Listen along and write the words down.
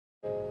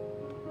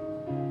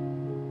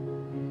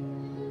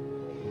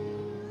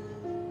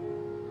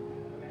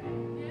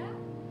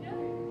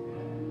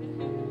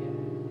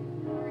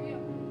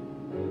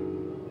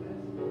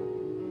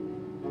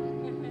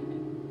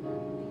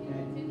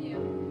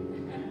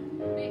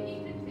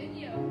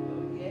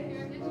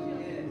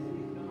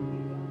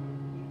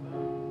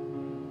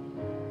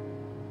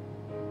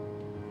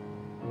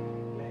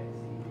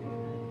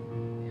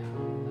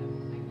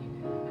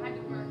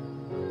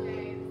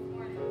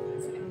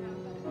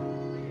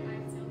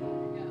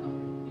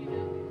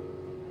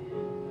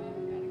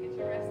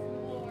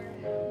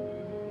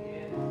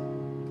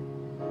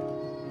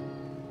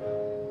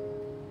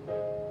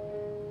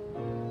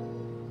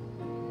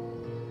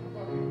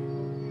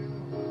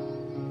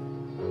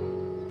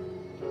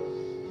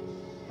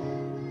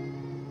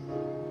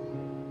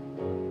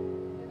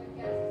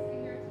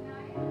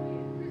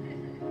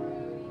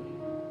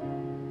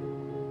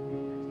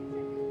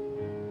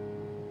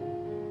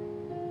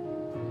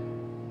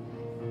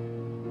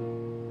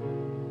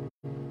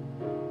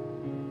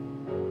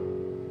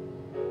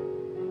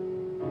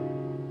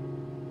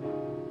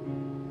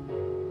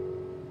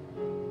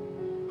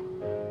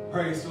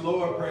Praise the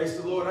Lord, praise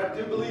the Lord. I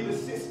do believe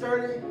it's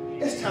 6:30.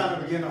 It's time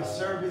to begin our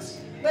service.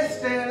 Let's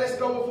stand, let's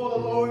go before the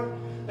Lord.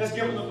 Let's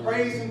give him the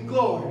praise and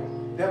glory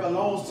that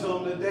belongs to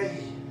him today.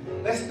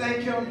 Let's thank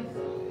him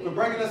for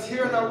bringing us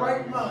here in our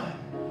right mind.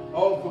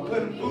 Oh, for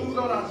putting food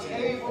on our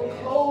table,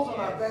 clothes on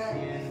our back.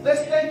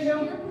 Let's thank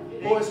him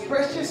for his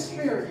precious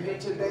spirit here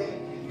today.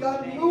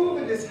 God, move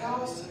in this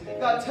house.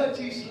 God, touch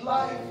each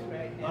life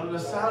under the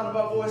sound of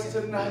our voice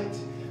tonight.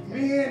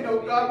 Mend,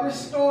 oh God,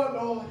 restore,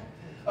 Lord.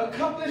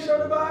 Accomplish your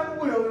divine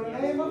will. In the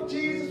name of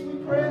Jesus, we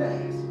pray and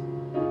ask.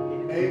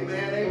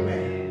 Amen,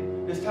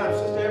 amen. This time,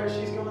 Sister Ever,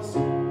 she's going to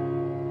sing.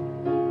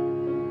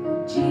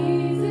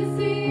 Jesus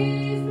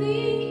is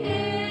the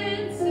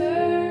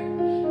answer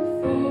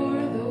for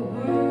the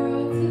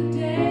world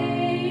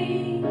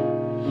today.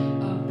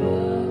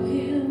 Above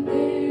him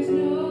there's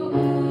no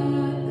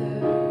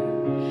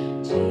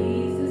other.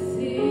 Jesus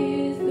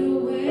is the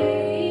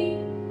way.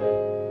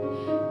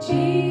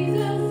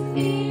 Jesus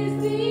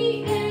is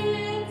the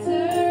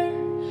answer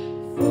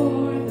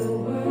for the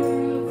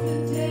world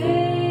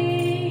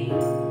today.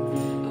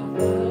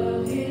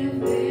 Above him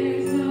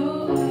there's no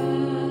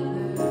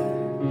other.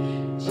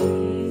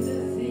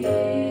 Jesus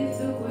is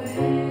the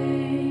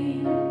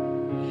way.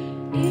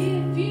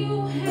 If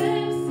you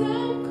have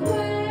some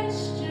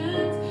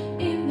questions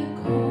in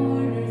the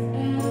corners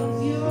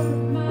of your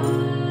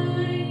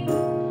mind,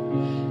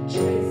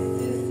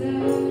 traces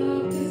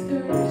of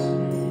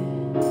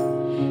discouragement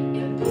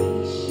and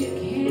peace you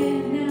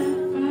cannot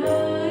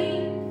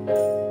find,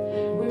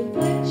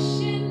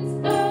 reflections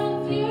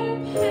of your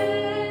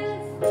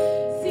past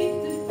seem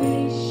to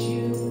face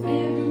you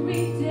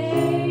every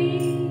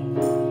day.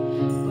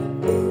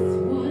 But this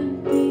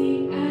one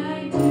thing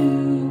I do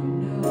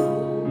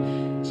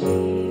know,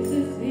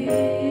 Jesus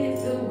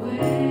is the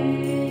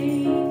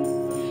way.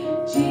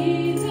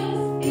 Jesus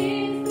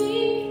is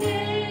the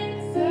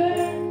answer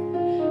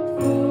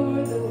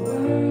for the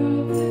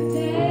world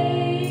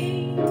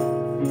today.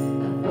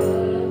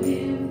 Above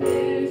him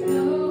there's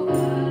no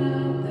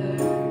other.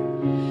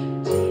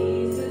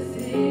 Jesus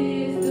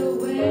is the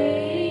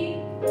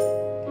way.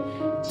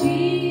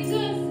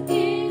 Jesus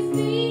is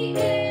the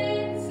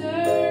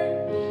answer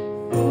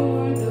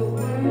for the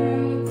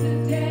world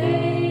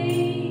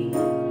today.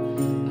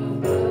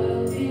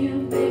 Above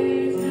him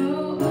there's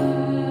no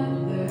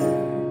other.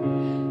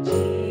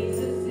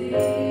 Jesus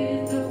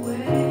is the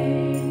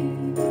way.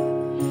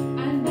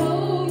 I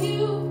know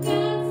you've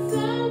got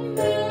some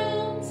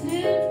mountains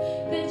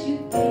that you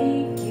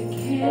think you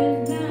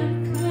cannot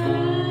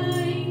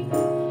climb.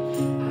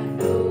 I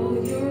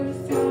know your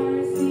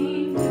stars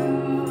seem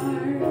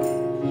dark.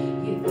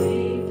 You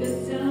think the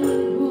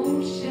sun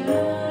won't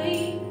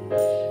shine.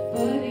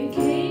 But in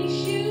case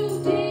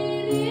you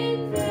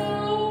didn't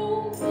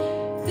know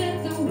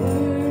that the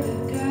word of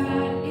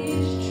God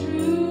is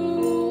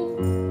true,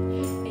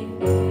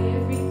 and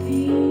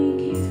everything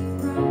he's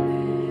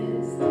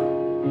promised,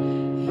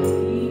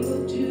 he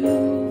will do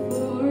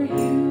for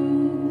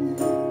you.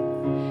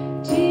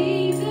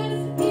 Jesus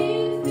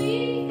is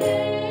the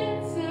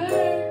answer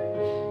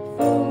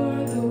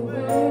for the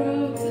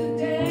world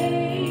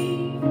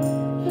today.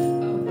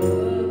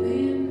 Above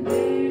him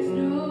there's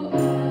no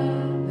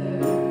other.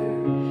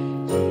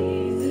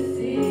 Jesus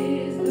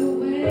is the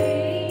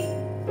way.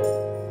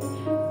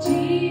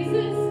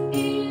 Jesus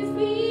is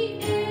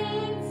the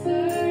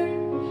answer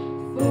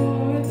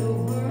for the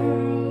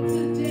world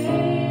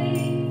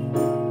today.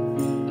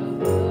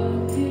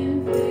 Above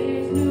him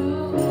there's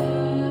no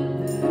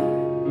other.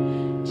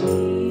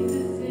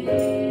 Jesus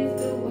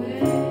is the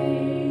way.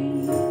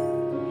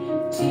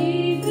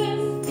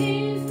 Jesus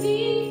is the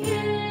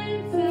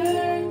answer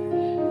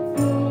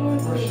for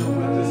the Worship with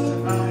us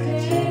world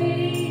tonight.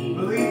 today.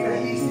 Believe that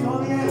he's the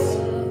only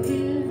answer.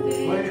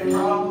 For any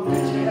problem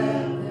that you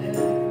have,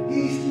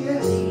 he's the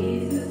answer.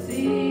 Jesus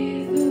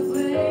is the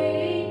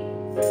way.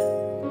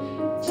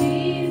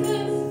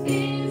 Jesus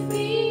is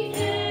the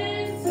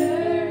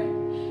answer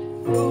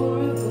for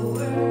the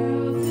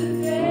world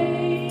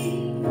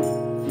today.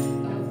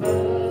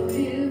 Above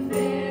him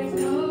there's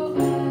no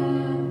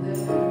other.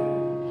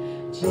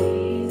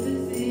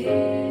 Jesus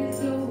is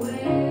the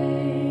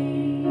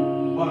way.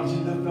 Why don't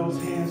you lift those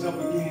hands up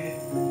again?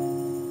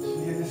 She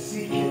begin to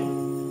seek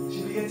him.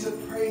 She begin to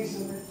praise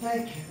him and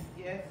thank him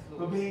Yes, for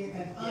Lord. being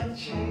an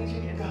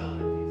unchanging God.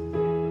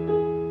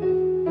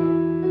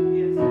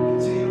 Yes,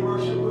 Continue to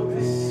worship with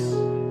us.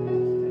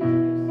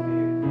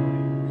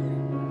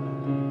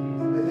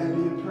 Let that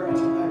be a prayer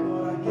tonight,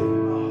 Lord. I give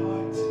you my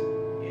heart.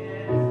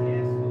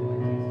 yes,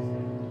 Lord.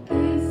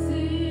 This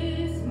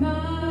is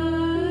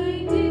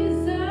my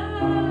desire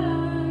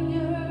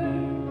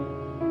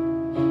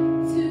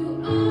to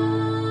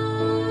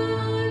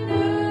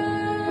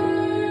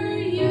honor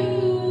you,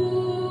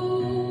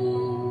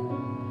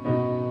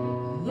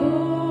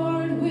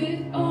 Lord,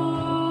 with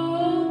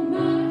all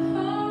my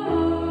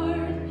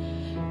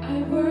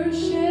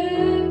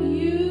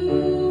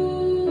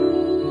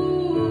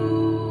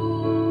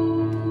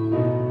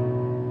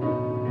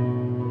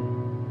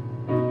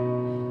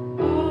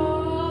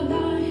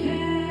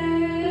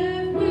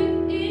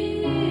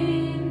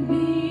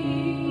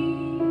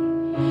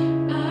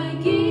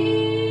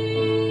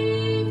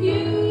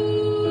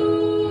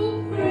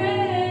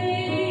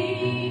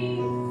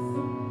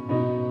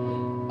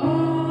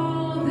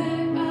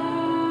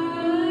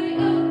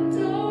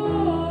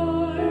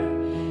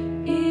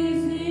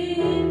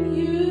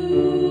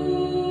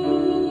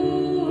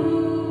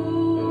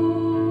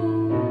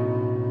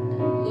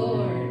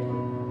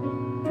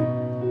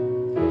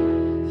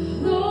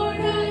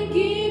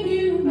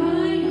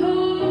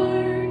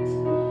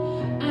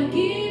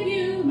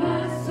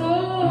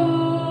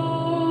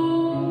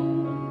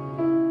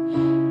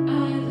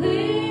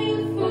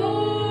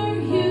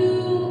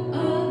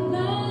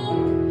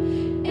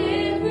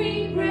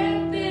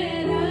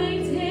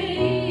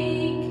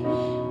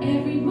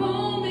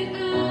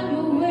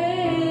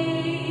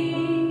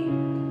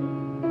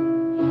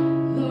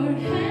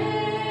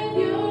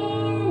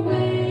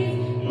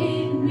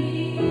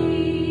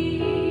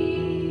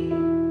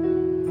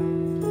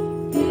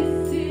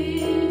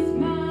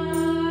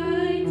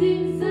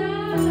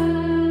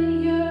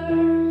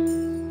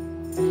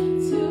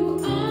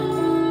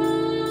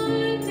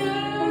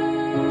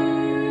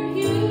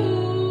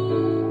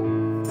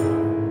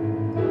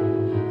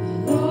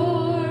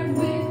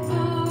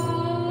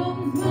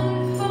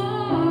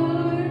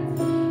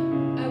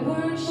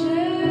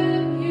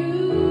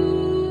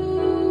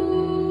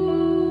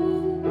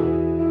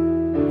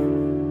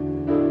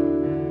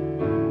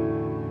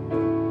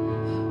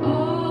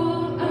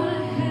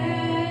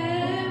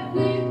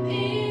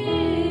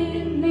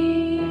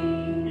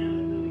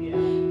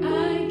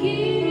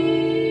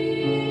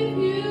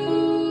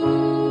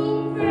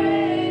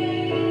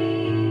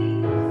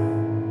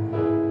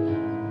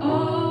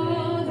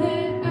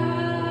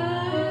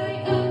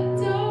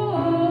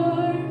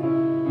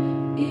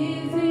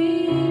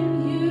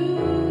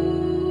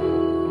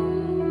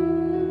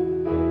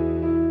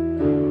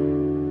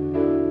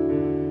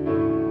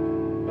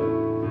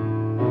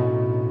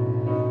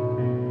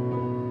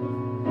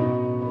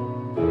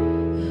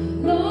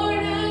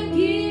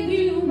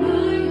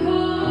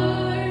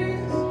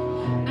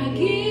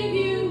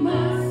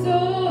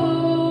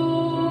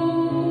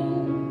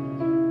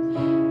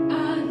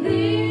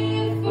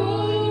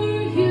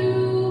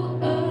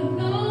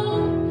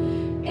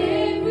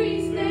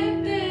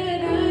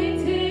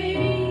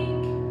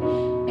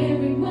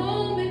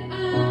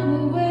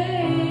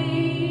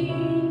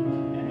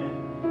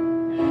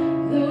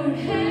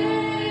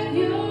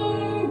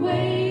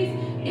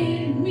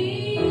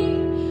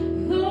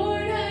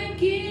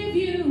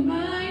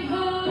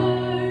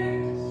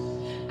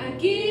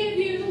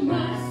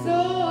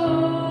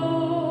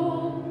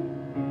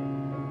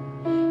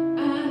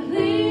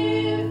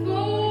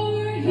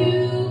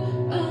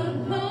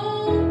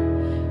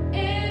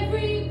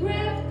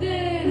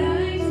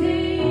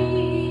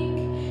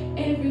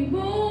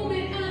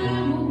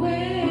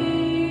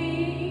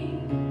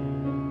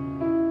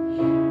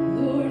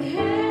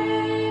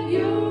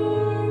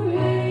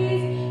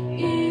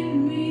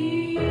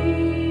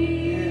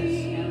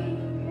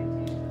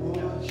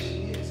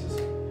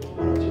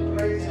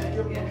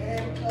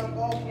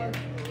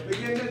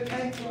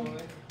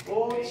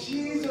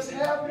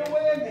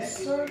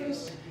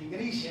service in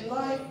each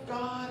life,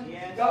 God.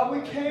 Yes. God,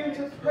 we came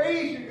to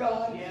praise you,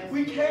 God. Yes.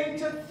 We came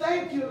to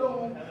thank you,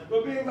 Lord,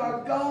 for being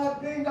our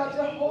God, being our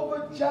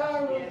Jehovah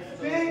Jireh, Yes.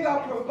 being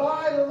our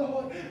provider,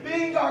 Lord,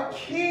 being our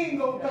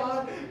King, oh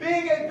God,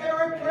 being a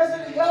very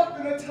present help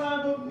in a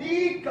time of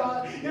need,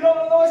 God. You know,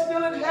 the Lord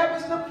still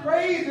inhabits the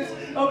praises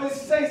of his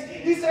saints.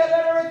 He said,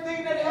 let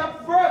everything that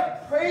have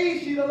breath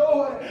praise you, the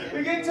Lord.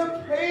 Begin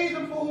to praise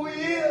him for who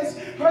he is.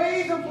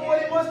 Praise him for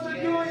what he wants to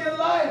do in your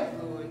life.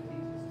 Lord Jesus.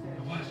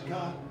 And watch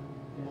God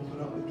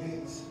open up the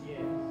gates. Yes.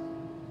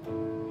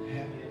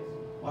 Heaven.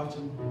 Watch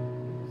him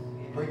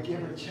break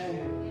every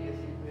chain. Yes,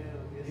 he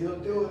will. Yes, He'll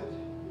do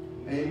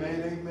it.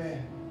 Amen,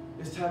 amen.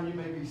 This time you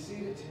may be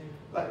seated.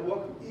 I'd like to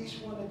welcome each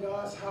one to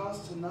God's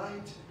house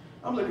tonight.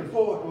 I'm looking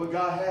forward to what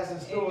God has in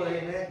store.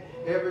 Amen.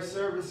 Every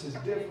service is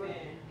different.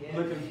 Yes.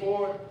 Looking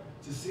forward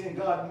to seeing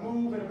God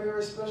move in a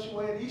very special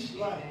way in each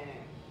life. Amen.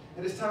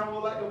 At this time,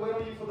 we'd like to wait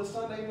on you for the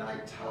Sunday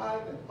night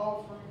tithe and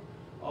offering.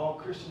 All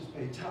Christians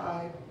pay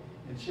tithe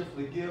and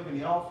cheerfully give in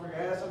the offering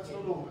as unto the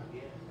Lord.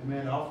 Yes.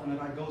 Amen. The offering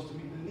tonight goes to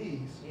meet the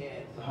needs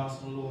Yes. of the house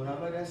of the Lord. I'd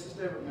like to ask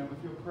Sister Everett, ma'am,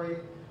 if you'll pray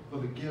for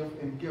the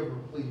gift and giver,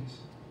 please.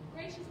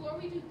 Gracious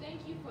Lord, we do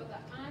thank you for the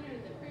honor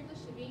and the privilege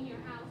to be in your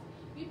house.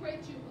 We pray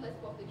that you bless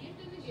both the gift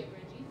and the giver.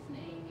 In Jesus'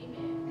 name,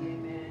 amen.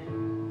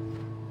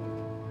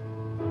 Amen.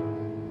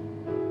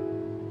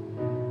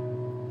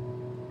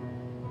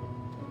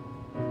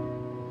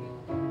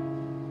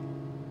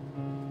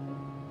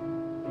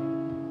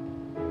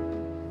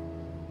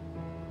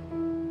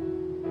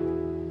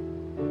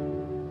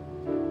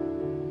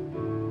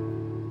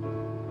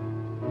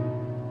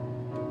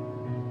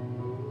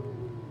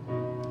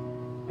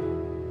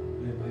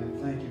 Amen.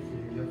 Thank you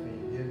for your gift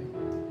and your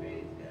giving.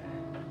 Praise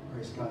God.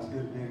 Praise God. It's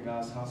good to be in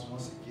God's house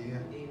once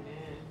again. Amen.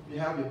 If you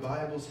have your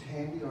Bibles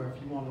handy or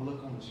if you want to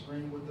look on the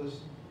screen with us,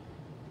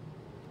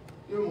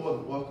 you're more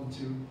than welcome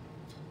to.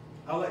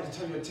 I'd like to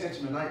turn your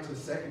attention tonight to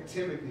 2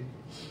 Timothy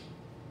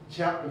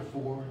chapter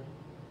 4.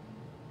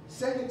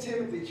 2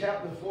 Timothy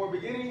chapter 4,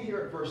 beginning here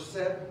at verse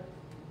 7.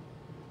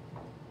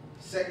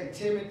 2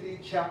 Timothy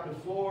chapter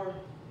 4,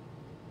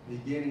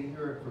 beginning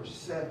here at verse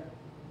 7.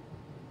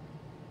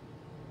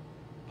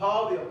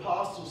 Paul the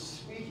apostle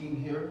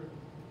speaking here.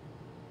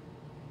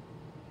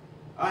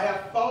 I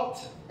have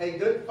fought a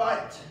good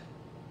fight.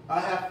 I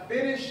have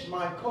finished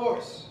my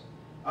course.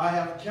 I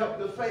have kept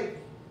the faith.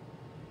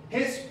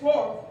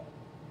 Henceforth,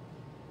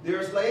 there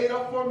is laid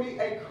up for me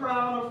a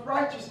crown of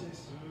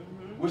righteousness,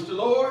 which the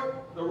Lord,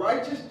 the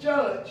righteous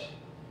judge,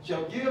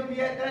 shall give me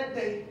at that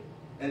day,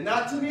 and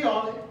not to me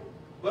only,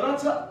 but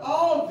unto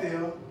all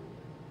them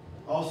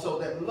also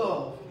that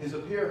love his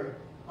appearing.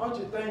 Aren't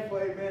you thankful,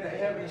 amen, that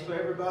heaven is for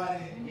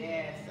everybody?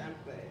 Yes, I'm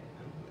glad.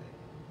 I'm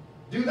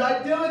glad. Do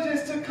thy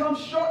diligence to come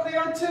shortly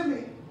unto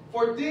me,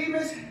 for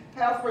Demas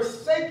hath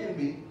forsaken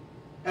me,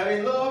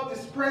 having loved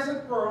this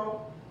present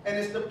world, and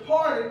is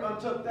departed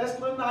unto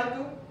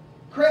Thessalonica,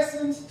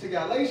 Crescens to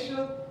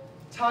Galatia,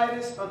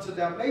 Titus unto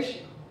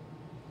Dalmatia.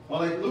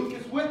 Only Luke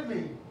is with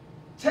me.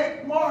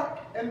 Take Mark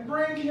and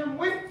bring him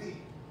with thee,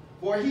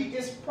 for he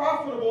is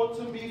profitable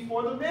to me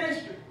for the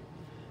ministry.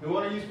 We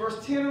want to use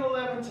verse 10 and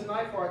 11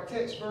 tonight for our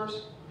text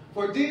verse.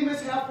 For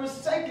Demas hath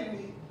forsaken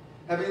me,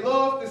 having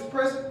loved this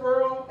present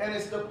world, and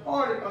is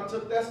departed unto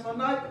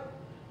Thessalonica,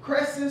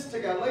 Crescens to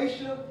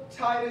Galatia,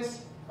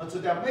 Titus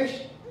unto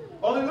Dalmatia.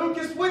 Only Luke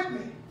is with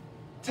me.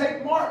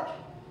 Take Mark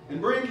and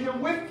bring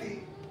him with thee,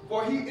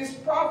 for he is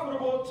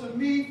profitable to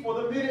me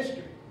for the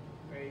ministry.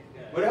 Praise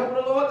God. With the help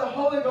of the Lord, the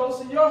Holy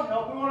Ghost, and your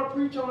help, we want to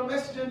preach on a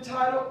message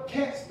entitled,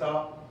 Can't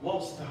Stop,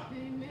 Won't Stop.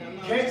 Amen. Come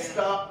on. Can't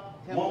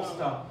stop, Come won't on.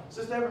 stop.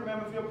 Sister,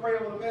 remember if you'll pray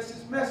over the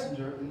message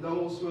messenger and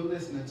those who are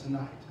listening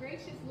tonight.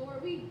 Gracious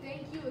Lord, we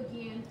thank you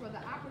again for the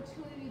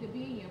opportunity to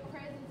be in your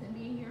presence and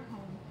be in your home.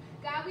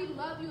 God, we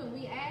love you and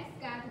we ask,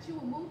 God, that you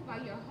will move by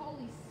your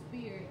Holy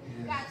Spirit.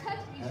 Yes. God, touch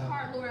each Yeah.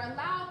 heart, Lord.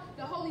 Allow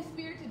the Holy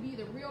Spirit to be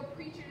the real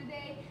preacher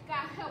today.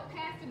 God, help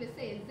Pastor to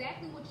say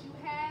exactly what you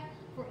have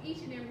for each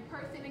and every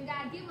person. And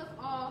God, give us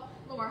all,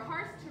 Lord,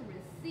 hearts to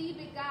receive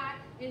it, God,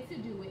 and to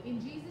do it.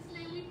 In Jesus'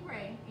 name we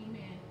pray.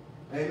 Amen.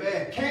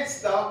 Amen. Can't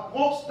stop,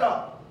 won't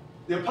stop.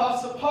 The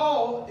Apostle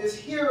Paul is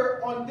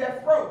here on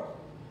death row.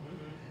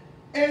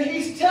 And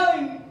he's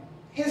telling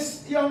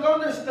his young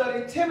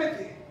understudy,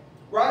 Timothy,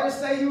 writers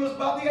say he was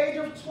about the age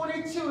of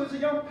 22 as a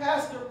young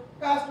pastor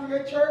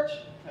pastoring a church.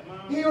 Come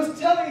on. He was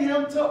telling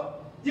him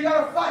you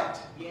got to fight.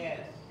 Yes.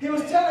 He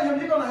was telling him,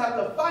 you're going to have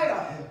to fight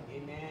out here.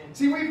 Amen.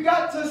 See, we've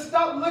got to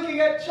stop looking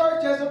at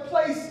church as a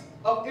place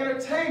of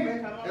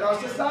entertainment Come on. in our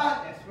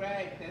society. That's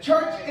right. That's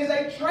Church right. is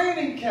a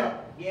training camp.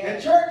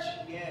 Yes. In church,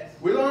 Yes.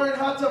 we learn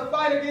how to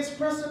fight against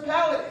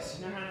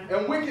principalities Uh-huh.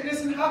 and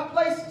wickedness in high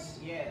places.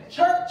 Yes.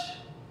 Church,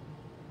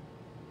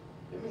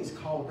 it means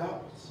called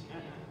out. Uh-huh.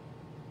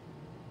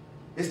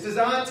 It's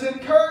designed to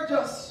encourage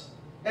us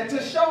and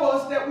to show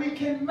us that we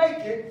can make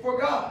it for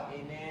God.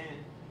 Amen.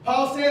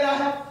 Paul said, I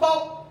have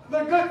fought the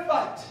good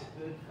fight.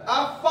 Good fight.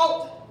 I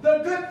fought the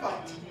good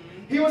fight.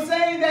 Mhm. He was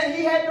saying that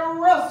he had to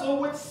wrestle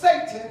with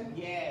Satan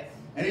Yes.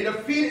 And he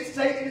defeated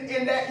Satan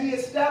in that he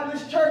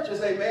established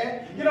churches,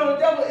 amen. You know, the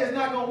devil is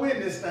not going to win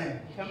this thing.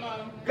 Come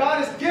on.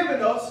 God has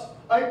given us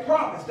a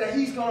promise that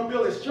he's going to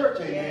build his church,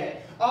 amen. Yes.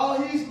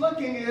 All he's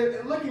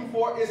looking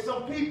for is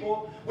some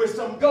people with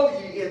some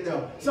go-ye in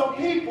them. Some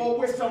people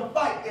with some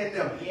fight in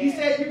them. Yes. He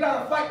said you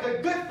got to fight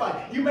the good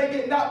fight. You may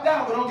get knocked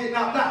down, but don't get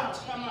knocked out.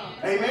 Come on.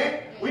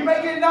 Amen. We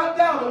may get knocked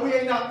down, but we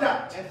ain't knocked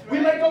out. That's We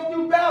right. may go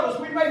through battles.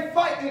 We may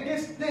fight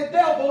against the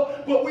devil,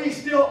 but we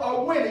still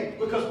are winning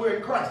because we're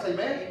in Christ.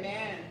 Amen.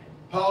 Amen.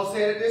 Paul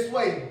said it this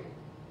way.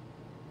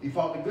 He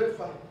fought the good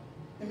fight.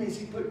 It means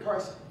he put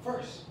Christ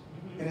first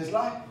in his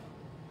life.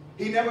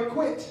 He never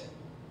quit.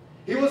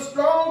 He was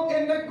strong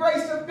in the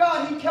grace of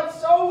God. He kept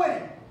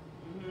sowing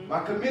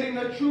by committing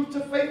the truth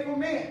to faithful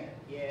men.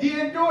 Yes. He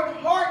endured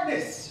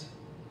hardness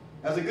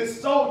as a good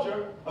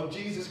soldier of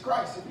Jesus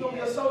Christ. If you're going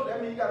to be a soldier,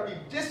 that means you got to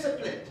be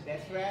disciplined.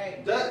 That's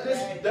right.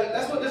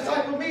 That's what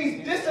disciple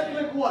means.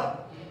 Disciplined one.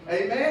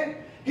 Amen.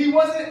 He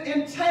wasn't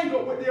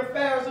entangled with the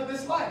affairs of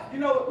this life. You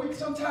know,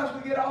 sometimes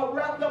we get all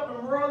wrapped up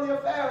in worldly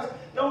affairs.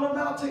 Don't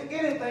amount to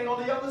anything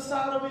on the other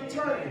side of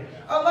eternity.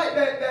 I like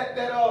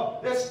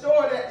that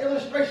story, that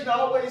illustration I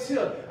always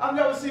hear. I've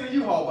never seen a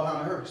U-Haul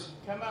behind a hearse.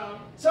 Come on.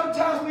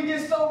 Sometimes we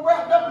get so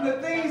wrapped up in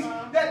the things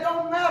that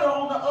don't matter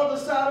on the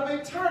other side of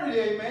eternity,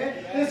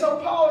 amen. And so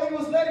Paul, he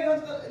was letting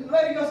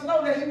us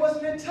know that he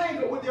wasn't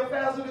entangled with the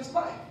affairs of his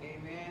life.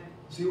 Amen.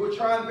 See, we're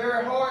trying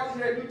very hard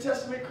here at New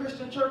Testament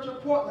Christian Church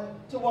of Portland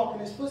to walk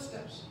in his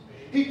footsteps.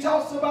 He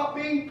talks about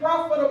being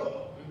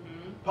profitable.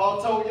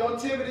 Paul told young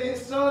Timothy,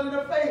 his son in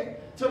the faith,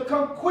 to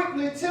come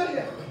quickly to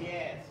him.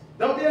 Yes.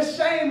 Don't be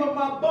ashamed of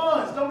my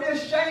bonds. Don't be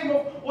ashamed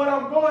of what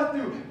I'm going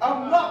through.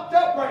 I'm locked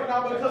up right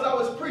now because I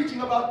was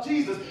preaching about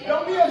Jesus.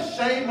 Don't be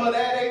ashamed of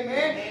that,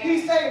 amen.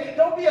 He said,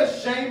 don't be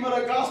ashamed of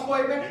the gospel,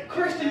 amen.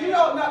 Christian, you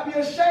ought not be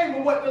ashamed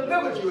of what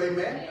delivered you,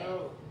 amen.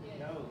 No.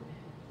 No.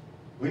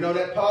 We know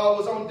that Paul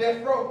was on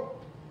death row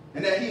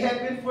and that he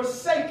had been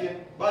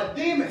forsaken by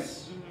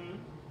Demas,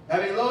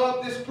 having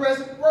loved this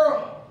present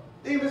world.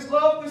 Demas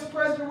loved this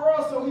present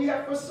world, so he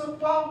had forsook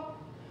Paul.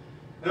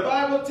 The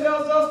Bible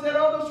tells us that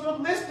others were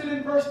listed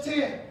in verse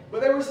 10, but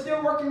they were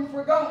still working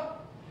for God.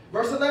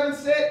 Verse 11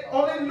 said,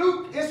 only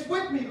Luke is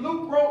with me.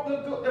 Luke wrote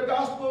the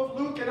Gospel of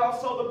Luke and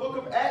also the book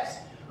of Acts.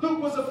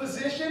 Luke was a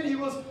physician. He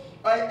was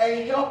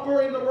a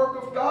helper in the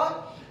work of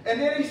God. And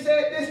then he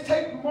said this,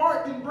 take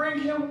Mark and bring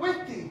him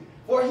with thee,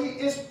 for he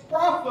is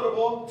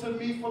profitable to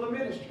me for the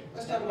ministry.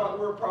 Let's talk about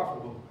the word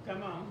profitable.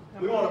 Come on.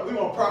 We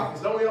want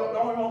profits. Don't we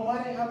want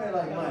money? How many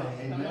like money?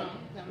 Amen.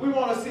 We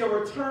want to see a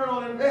return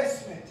on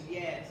investment.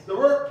 Yes. The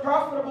word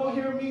profitable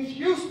here means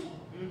useful.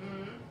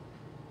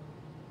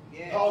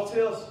 Yes. Paul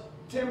tells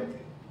Timothy,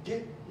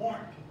 get Mark.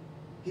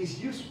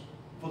 He's useful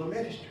for the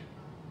ministry.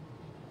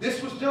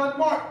 This was John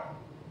Mark,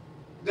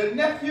 the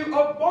nephew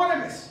of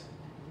Barnabas.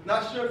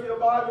 Not sure if you're a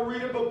Bible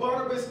reader, but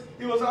Barnabas,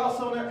 he was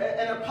also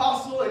an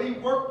apostle, and he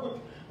worked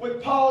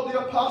with Paul the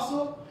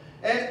apostle.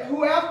 And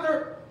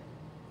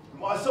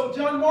so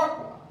John Mark,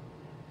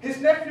 his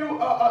nephew,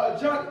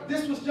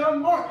 this was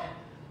John Mark,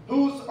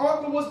 whose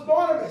uncle was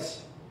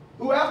Barnabas,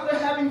 who after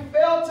having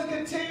failed to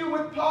continue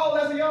with Paul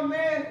as a young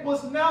man,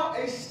 was now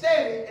a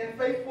steady and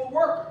faithful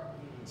worker.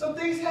 Some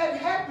things had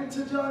happened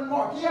to John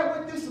Mark. He had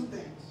went through some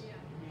things.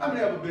 How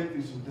many ever been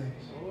through some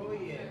things? Oh,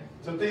 yes.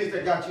 Some things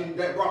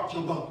that rocked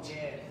your boat.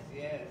 Yes.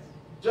 Yes.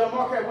 John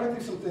Mark had went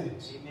through some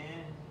things.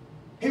 Amen.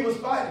 He was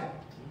fighting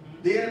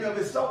the enemy of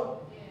his soul.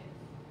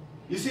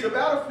 You see, the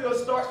battlefield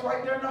starts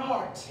right there in the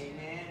heart.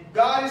 Amen.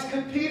 God is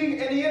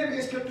competing, and the enemy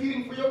is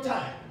competing for your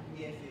time.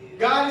 Yes, it is.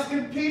 God is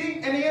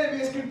competing, and the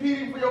enemy is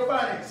competing for your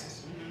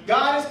finances.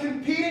 God is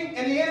competing,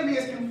 and the enemy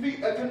is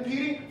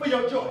competing for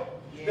your joy.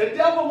 The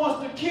devil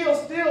wants to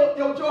steal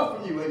your joy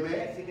from you, amen.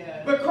 Yes, he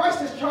does. But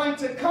Christ is trying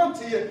to come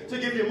to you to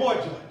give you more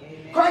joy.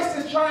 Amen. Christ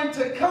is trying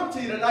to come to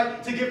you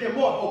tonight to give you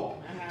more hope.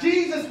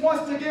 Jesus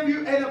wants to give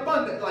you an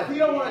abundant life. He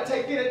don't want to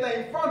take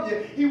anything from you.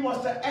 He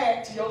wants to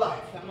add to your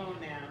life. Come on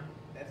now.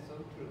 That's so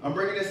true. I'm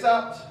bringing this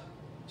out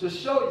to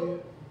show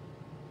you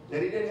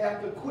that he didn't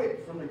have to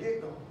quit from the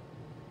get-go.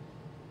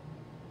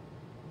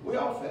 We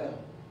all fail.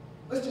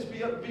 Let's just be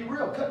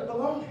real. Cut the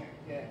baloney.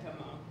 Yeah,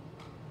 come on.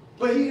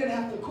 But he didn't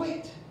have to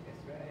quit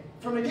That's right.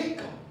 from the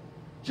get-go.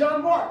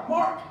 John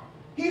Mark,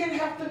 he didn't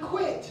have to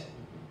quit.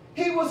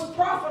 He was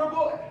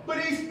profitable,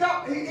 but he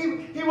stopped.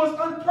 He was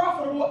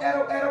unprofitable at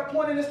a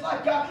point in his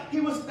life.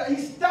 He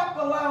stopped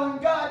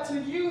allowing God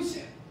to use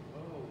him.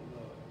 Oh,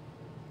 Lord.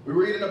 We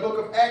read in the book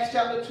of Acts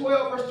chapter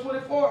 12, verse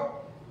 24.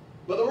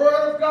 But the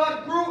word of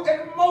God grew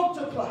and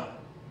multiplied.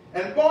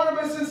 And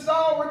Barnabas and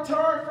Saul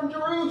returned from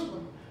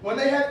Jerusalem when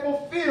they had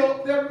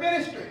fulfilled their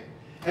ministry,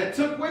 and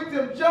took with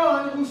them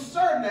John, whose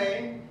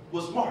surname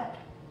was Mark.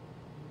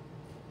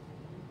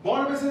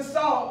 Barnabas and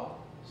Saul,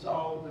 the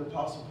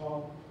apostle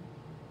Paul,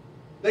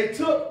 they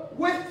took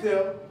with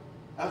them,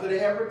 after they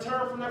had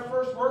returned from their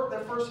first work,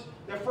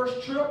 their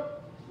first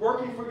trip,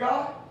 working for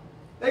God,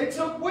 they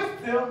took with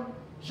them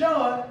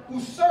John,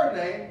 whose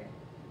surname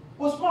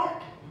was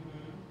Mark.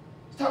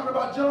 It's talking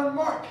about John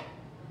Mark.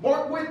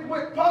 Mark went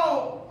with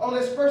Paul on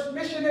his first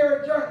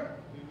missionary journey.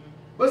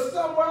 But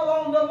somewhere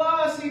along the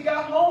lines, he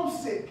got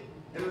homesick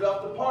and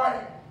left the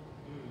party.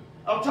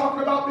 I'm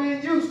talking about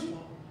being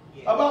useful,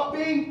 about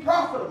being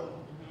profitable.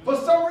 For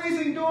some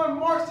reason, during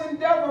Mark's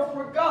endeavor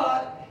for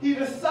God, he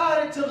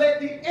decided to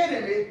let the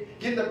enemy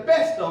get the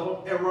best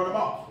of him and run him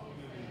off.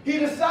 He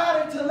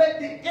decided to let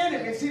the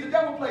enemy, see, the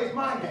devil plays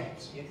mind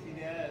games. Yes, he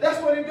does.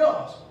 That's what he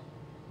does.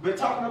 Been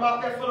talking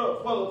about that for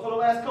the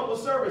last couple of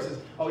services.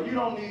 Oh, you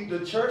don't need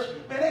the church.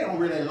 Man, they don't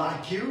really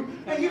like you.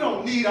 Man, you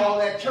don't need all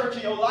that church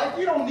in your life.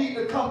 You don't need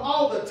to come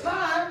all the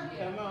time.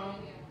 Come on.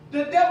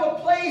 The devil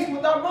plays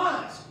with our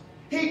minds.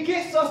 He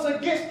gets us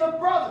against the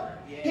brother.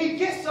 Yeah. He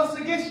gets us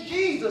against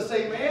Jesus,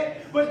 amen.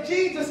 But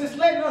Jesus is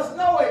letting us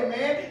know,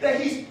 amen, that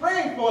he's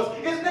praying for us.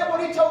 Isn't that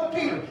what he told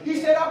Peter? He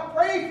said, I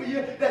pray for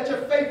you that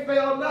your faith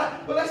fail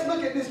not. But let's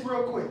look at this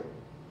real quick.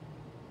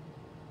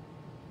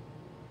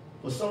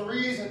 For some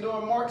reason,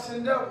 during Mark's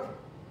endeavor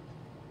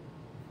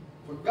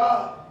for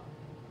God,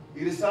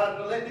 he decided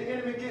to let the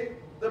enemy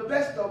get the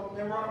best of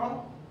him and run him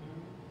off.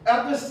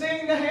 After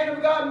seeing the hand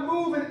of God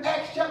move in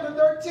Acts chapter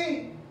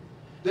 13,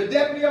 the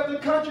deputy of the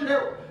country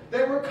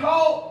they were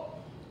called,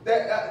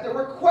 they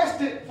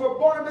requested for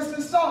Barnabas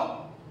and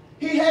Saul.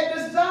 He had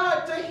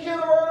desired to hear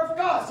the word of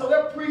God. So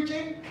they're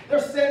preaching, they're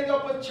setting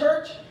up a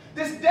church.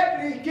 This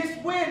deputy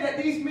gets wind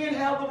that these men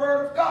have the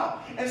word of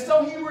God. And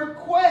so he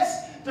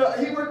requests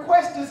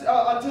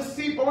to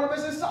see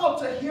Barnabas and Saul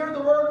to hear the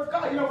word of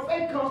God. You know,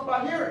 faith comes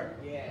by hearing.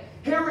 Yes.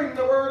 Hearing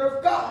the word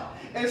of God.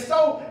 And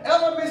so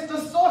Elymas the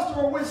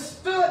sorcerer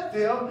withstood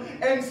them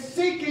and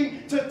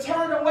seeking to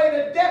turn away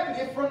the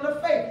deputy from the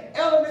faith.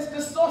 Elymas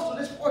the sorcerer,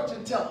 this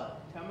fortune teller.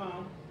 Come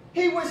on.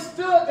 He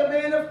withstood the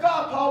man of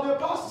God, Paul the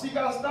apostle. You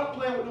got to stop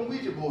playing with them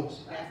Ouija boards.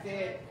 That's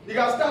it. You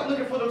got to stop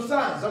looking for them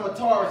signs, them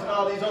Taurus and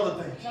all these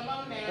other things. Come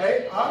on now.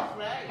 Hey, huh?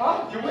 That's right.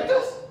 Huh? You with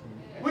us?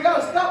 We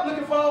got to stop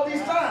looking for all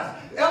these signs.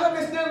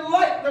 Elymas didn't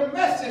like the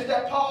message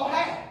that Paul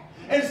had.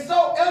 And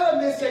so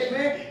Elymas,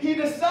 amen, he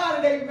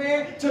decided,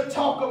 amen, to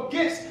talk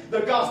against the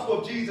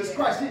gospel of Jesus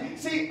Christ.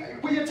 See,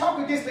 when you talk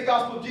against the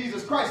gospel of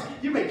Jesus Christ,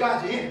 you make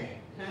God your enemy.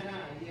 Yes,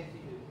 you do.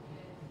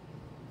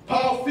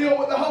 Paul, filled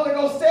with the Holy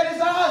Ghost, set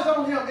his eyes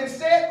on him and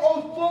said,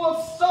 O full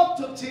of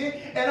subtlety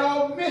and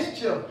all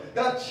mischief,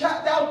 thou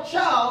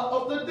child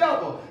of the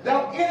devil,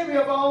 thou enemy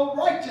of all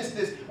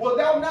righteousness, will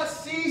thou not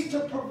cease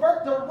to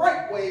pervert the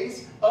right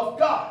ways of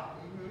God?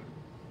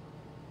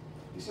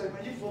 He said,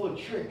 man, you're full of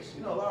tricks.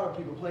 You know, a lot of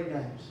people play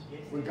games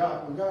with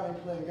God when God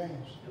ain't playing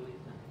games.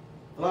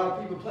 A lot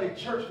of people play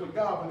church with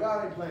God when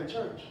God ain't playing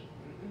church.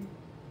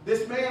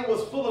 This man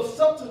was full of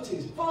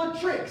subtleties, full of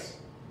tricks,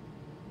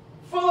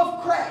 full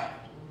of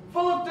craft,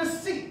 full of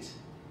deceit,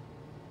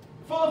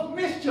 full of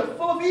mischief,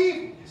 full of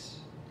evilness.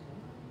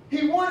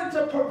 He wanted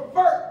to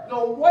pervert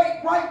the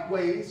right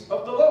ways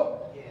of the Lord.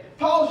 Yes.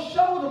 Paul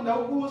showed him,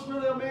 though, who was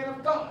really a man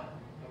of God.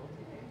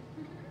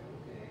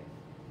 Okay.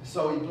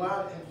 So he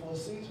blinded him for a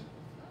season.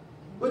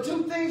 But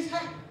two things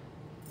happen.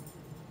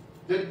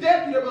 The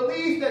deputy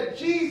believes that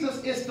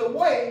Jesus is the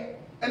way,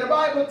 and the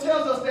Bible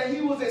tells us that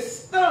he was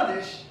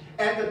astonished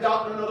at the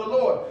doctrine of the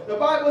Lord. The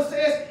Bible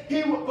says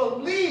he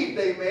believed,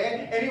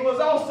 amen, and he was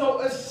also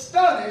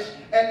astonished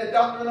at the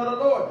doctrine of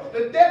the Lord.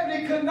 The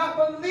deputy could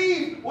not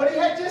believe what he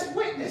had just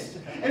witnessed.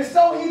 And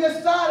so he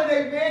decided,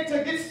 amen,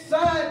 to get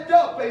signed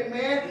up,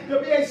 amen, to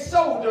be a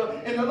soldier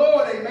in the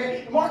Lord,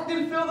 amen. Mark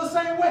didn't feel the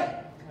same way.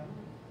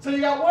 So you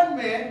got one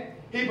man,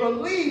 he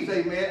believes,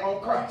 amen,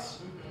 on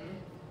Christ.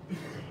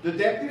 The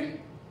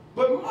deputy.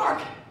 But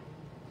Mark,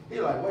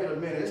 he like, wait a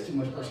minute, it's too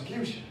much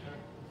persecution.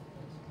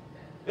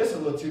 It's a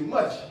little too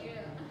much.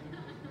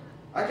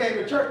 I came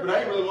to church, but I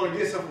didn't really want to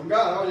get something from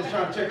God. I was just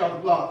trying to check out the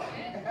block.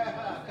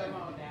 Come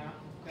on now.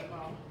 Come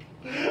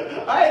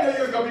on. I didn't know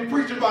you was going to be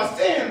preaching about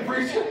sin,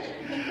 preacher.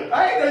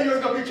 I didn't know you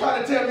was going to be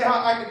trying to tell me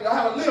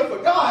how to live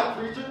for God,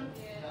 preacher.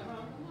 Come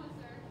on.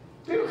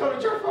 People come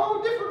to church for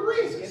all different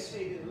reasons. Yes,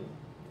 they do.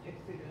 Yes,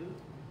 they do.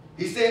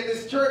 He said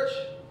this church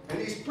and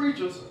these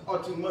preachers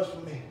are too much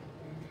for me.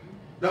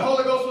 The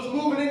Holy Ghost was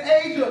moving in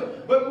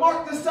Asia, but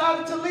Mark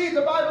decided to leave.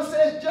 The Bible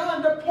says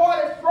John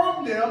departed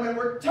from them and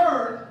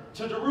returned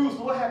to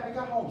Jerusalem. What happened? He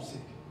got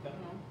homesick. Come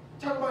on.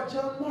 Talk about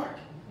John Mark.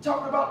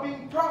 Talking about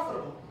being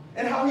profitable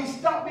and how he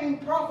stopped being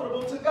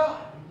profitable to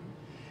God.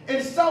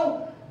 And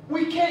so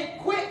we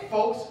can't quit,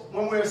 folks,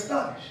 when we're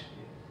astonished.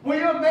 When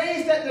you're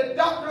amazed at the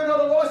doctrine of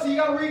the Lord, so you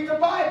got to read the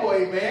Bible,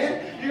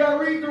 amen. You got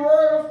to read the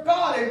Word of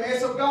God, amen,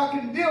 so God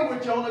can deal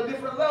with you on a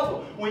different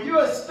level. When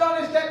you're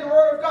astonished at the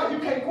Word of God, you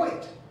can't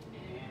quit.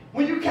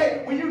 When you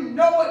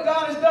know what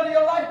God has done in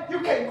your life, you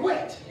can't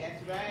quit.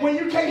 That's right. When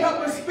you can't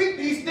help but speak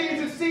these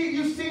things and see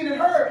you've seen and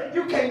heard,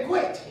 you can't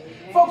quit.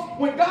 Amen. Folks,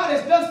 when God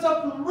has done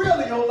something real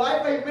in your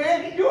life,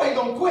 amen, you ain't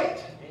going to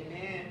quit.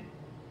 Amen.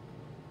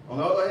 On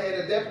the other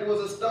hand, the deputy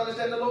was astonished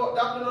at the Lord,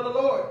 doctrine of the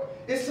Lord.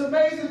 It's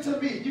amazing to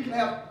me. You can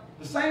have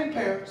the same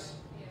parents,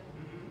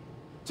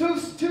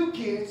 two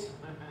kids,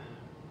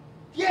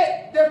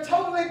 yet they're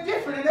totally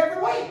different in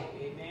every way.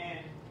 Amen.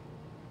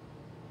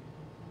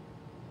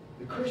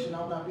 The Christian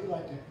ought not be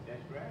like that.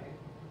 That's right.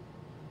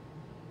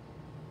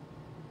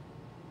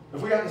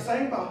 If we got the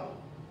same Bible,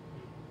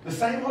 The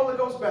same Holy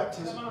Ghost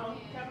baptism. Come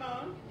on. Come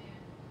on.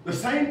 The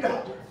same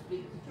doctor.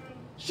 Speak the truth.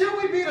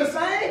 Should we be the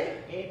same?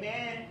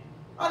 Amen.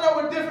 I know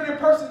we're different in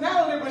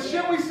personality, but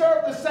should we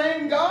serve the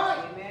same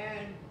God?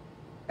 Amen.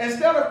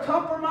 Instead of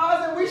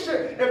compromising, we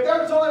should. If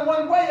there's only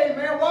one way,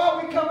 amen, why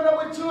are we coming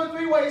up with 2 or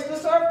 3 ways to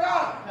serve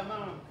God? Come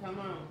on. Come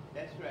on.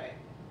 That's right.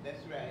 That's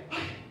right.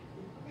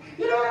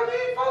 You know what I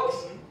mean,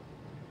 folks?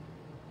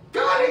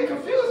 God ain't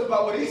confused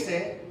about what he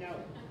said. No.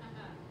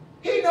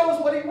 He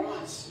knows what he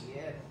wants.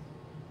 Yes.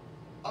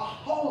 A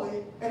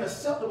holy and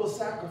acceptable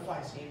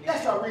sacrifice. Amen.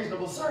 That's our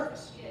reasonable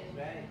service. That's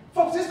right.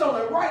 Folks, it's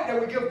only right that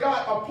we give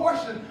God a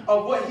portion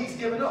of what he's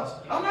given us.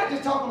 I'm not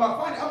just talking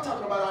about finance. I'm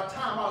talking about our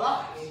time, our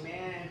lives.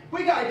 Amen.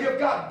 We got to give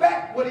God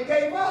back what he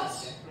gave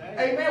us. That's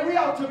right. Amen. We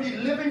ought to be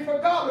living for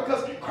God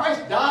because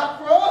Christ died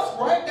for us,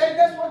 right?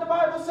 That's what the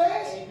Bible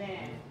says.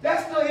 Amen.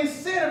 That's the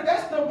incentive.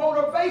 That's the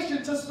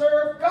motivation to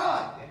serve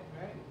God. That's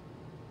right.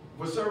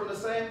 We're serving the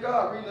same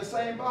God, reading the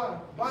same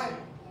Bible.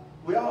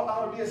 We all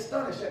ought to be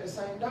astonished at the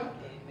same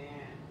doctrine.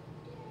 Amen.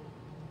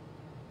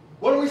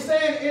 What are we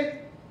saying?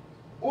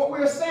 What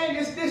we're saying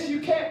is this: you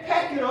can't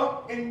pack it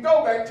up and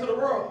go back to the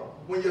world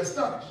when you're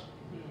astonished,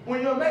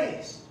 when you're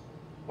amazed,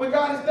 when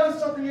God has done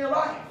something in your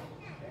life,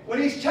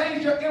 when he's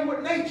changed your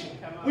inward nature,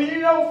 when you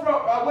know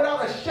from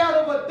without a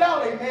shadow of a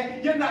doubt,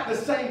 amen, you're not the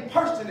same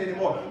person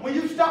anymore. When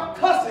you stop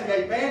cussing,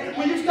 amen,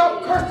 when you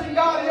stop cursing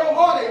God in your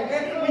heart,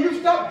 amen, when you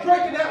stop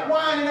drinking that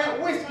wine and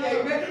that whiskey,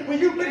 amen, when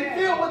you've been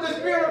filled with the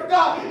Spirit of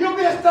God, you'll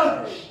be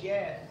astonished.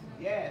 Yes.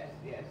 Yes.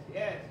 Yes.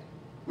 Yes.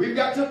 We've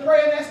got to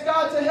pray and ask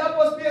God to help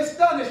us be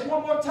astonished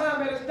one more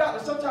time at his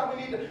doctor. Sometimes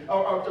we need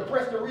to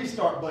press the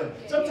restart button.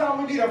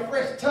 Sometimes we need a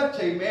fresh touch,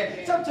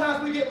 amen.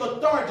 Sometimes we get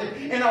lethargic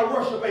in our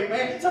worship,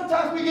 amen.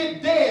 Sometimes we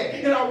get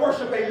dead in our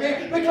worship,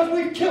 amen, because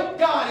we've killed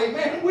God,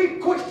 amen. We've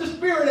quenched the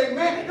Spirit,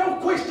 amen.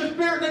 Don't quench the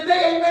Spirit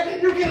today,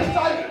 amen. You get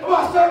excited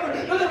about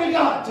serving the living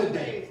God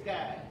today. Praise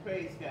God.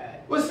 Praise God.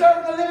 We're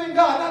serving the living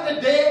God, not the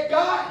dead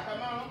God.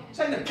 Come on. This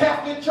ain't the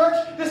Catholic Church.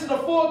 This is the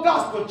full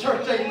gospel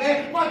church,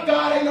 amen. My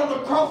God ain't on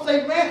the cross,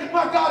 amen.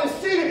 My God is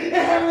seated in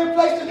heavenly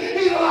places.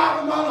 He's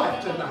alive in my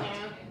life tonight.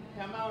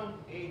 Come on.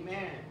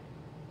 Amen.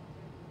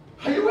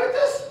 Are you with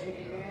us?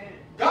 Amen.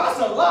 God's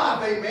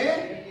alive, amen.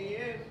 Yes, he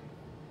is.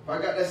 If I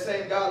got that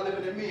same God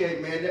living in me,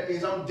 amen, that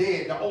means I'm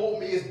dead. The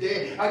old me is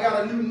dead. I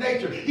got a new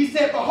nature. He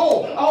said,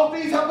 behold, all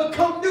things have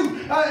become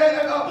new.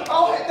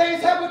 All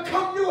things have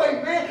become new,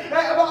 amen.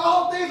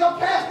 All things are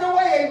passed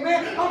away,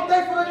 amen. I'm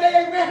thankful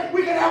today, amen.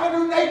 We can have a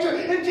new nature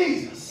in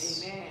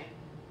Jesus. Amen.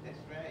 That's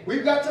right.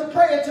 We've got to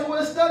pray until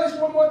we're astonished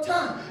one more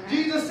time.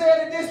 Jesus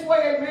said it this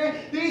way,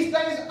 amen. These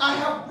things I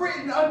have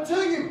written unto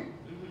you.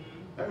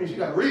 That means you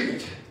got to read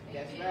it.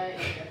 That's right.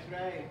 That's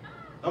right.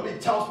 Don't be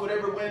tossed with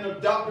every wind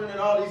of doctrine and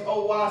all these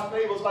old wise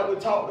fables like we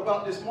talked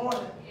about this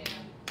morning.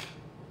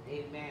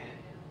 Amen.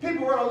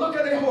 People are going to look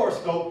at their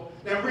horoscope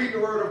and read the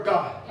Word of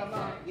God. Come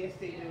on. Yes,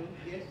 they do.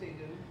 Yes, they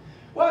do.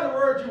 Why in the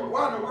world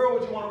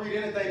would you want to read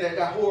anything that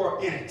got horror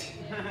in it?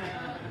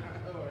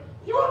 Lord.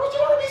 What you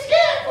want to be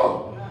scared for?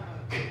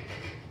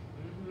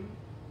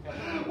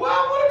 Why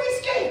want to be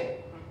scared?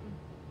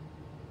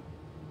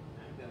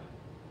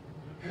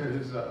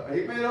 It's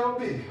amen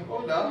on me. Come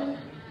on now.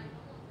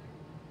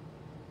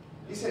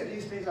 He said,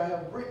 these things I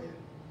have written,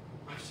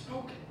 I've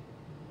spoken.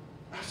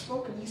 I've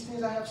spoken. These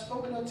things I have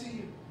spoken unto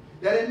you,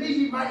 that in me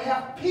ye might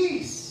have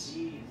peace.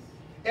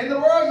 In the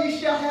world ye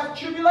shall have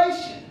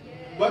tribulation.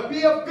 But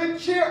be of good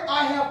cheer,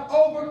 I have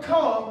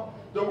overcome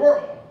the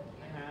world.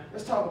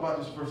 Let's talk about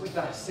this verse. Let's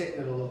dissect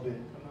it a little bit.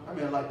 I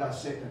mean, I like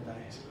dissecting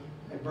things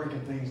and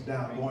breaking things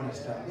down, going this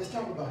down. Let's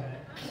talk about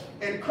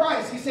it. In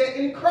Christ, he said,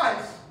 in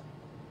Christ,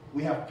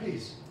 we have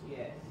peace.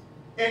 Yes.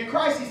 In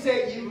Christ, he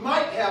said, you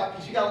might have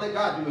peace. You got to let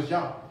God do his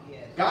job.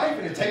 Yes. God ain't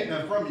going to take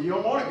nothing from you. You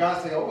don't want it.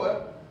 God say, oh,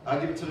 well, I'll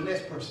give it to the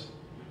next person.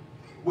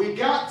 We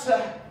got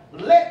to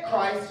let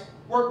Christ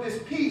work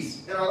this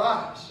peace in our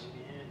lives.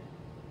 Amen.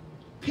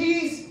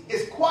 Peace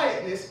is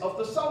quietness of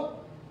the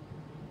soul.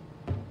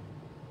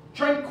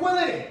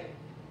 Tranquility,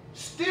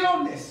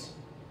 stillness,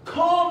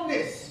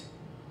 calmness.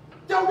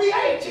 Don't be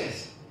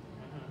anxious.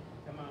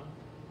 Come on.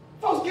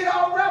 Folks get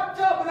all wrapped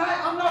up, and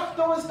I'm not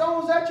throwing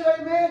stones at you,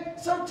 amen.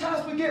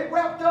 Sometimes we get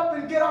wrapped up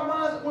and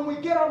when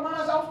we get our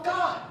minds off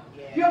God.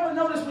 Yeah. You ever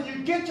notice when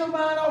you get your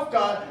mind off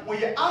God, when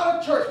you're out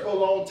of church for a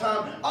long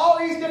time, all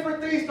these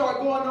different things start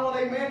going on,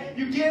 amen,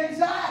 you get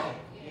anxiety.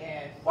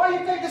 Yes. Why do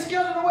you think the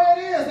schedule the way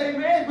it is,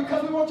 amen?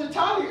 Because we want your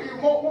tithe, you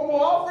want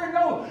more offering?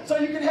 No, so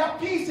you can have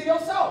peace in your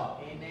soul.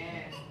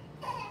 Amen.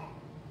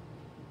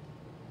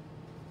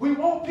 We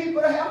want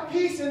people to have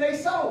peace in their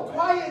soul,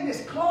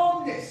 quietness,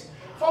 calmness.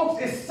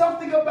 Folks, it's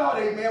something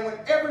about it, man, when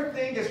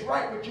everything is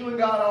right with you and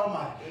God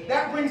Almighty.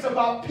 That brings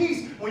about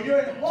peace when you're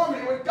in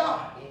harmony with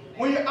God.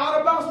 When you're out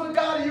of bounds with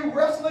God and you're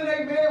wrestling,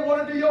 amen, and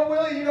want to do your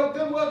will, and you know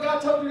good well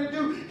God told you to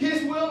do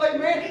his will,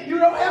 amen, you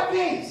don't have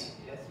peace.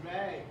 That's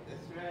right.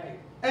 That's right.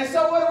 And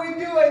so what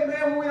do,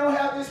 amen, when we don't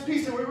have this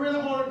peace and we really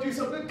want to do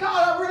something?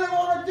 God, I really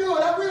want to do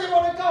it. I really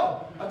want to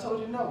go. I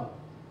told you no.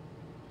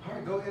 All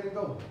right, go ahead and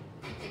go.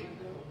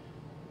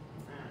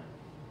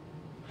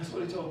 That's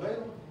what he told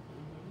Balaam.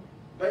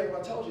 Babe,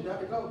 I told you not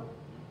to go.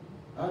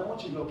 I don't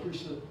want you to go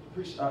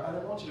preach. I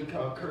don't want you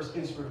to curse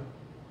Israel.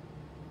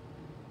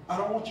 I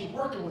don't want you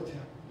working with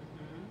him.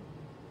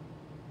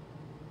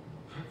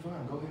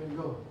 Fine, go ahead and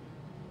go.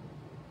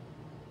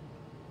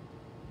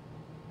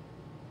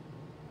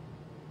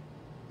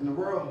 In the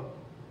world,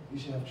 you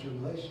should have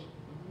tribulation.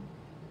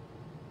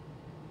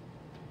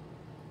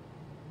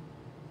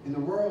 In the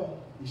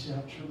world, you should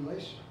have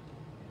tribulation.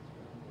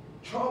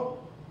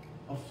 Trouble,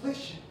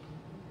 affliction,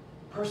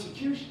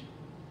 persecution.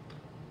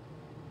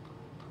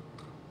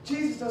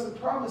 Jesus doesn't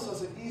promise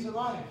us an easy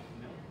life.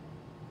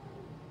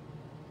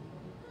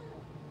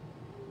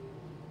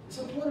 It's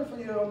important for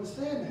you to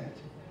understand that.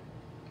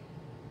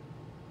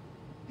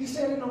 He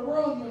said in the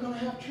world you're going to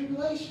have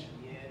tribulation.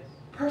 Yes.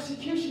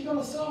 Persecution, you're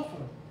going to suffer.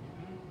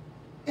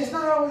 It's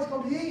not always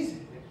going to be easy.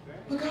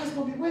 But God's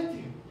going to be with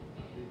you.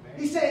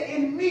 He said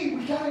in me,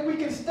 we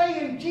can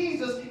stay in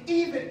Jesus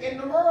even in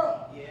the world.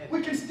 Yes.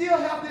 We can still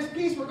have this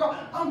peace with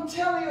God. I'm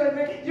telling you,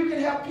 man, you can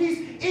have peace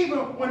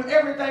even when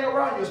everything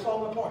around you is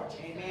falling apart.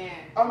 Amen.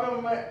 I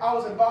remember when I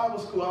was in Bible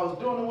school, I was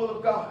doing the will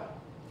of God.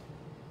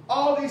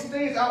 All these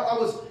things, I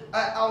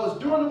was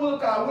doing the will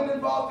of God. I wasn't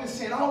involved in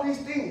sin, all these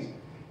things.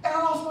 And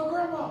I lost my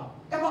grandma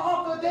and my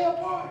uncle a day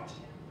apart.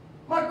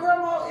 My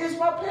grandma is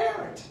my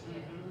parent,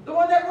 the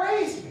one that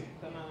raised me.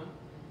 Come on.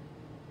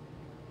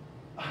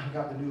 I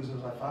got the news. It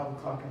was like 5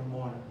 o'clock in the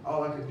morning.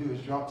 All I could do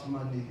is drop to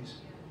my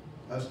knees.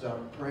 I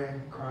started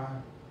praying,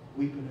 crying,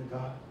 weeping to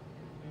God.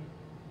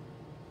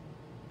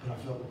 But I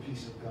felt the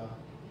peace of God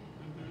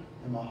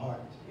in my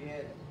heart.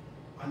 Yes.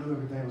 I knew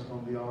everything was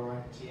going to be all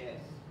right. Yes.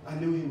 I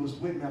knew he was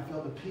with me. I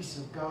felt the peace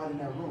of God in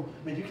that room.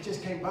 I mean, you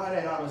just can't buy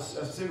that out of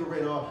a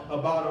cigarette or a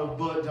bottle of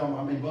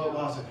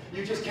Budweiser.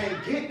 You just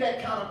can't get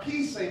that kind of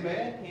peace,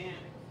 amen? Yeah.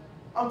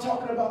 I'm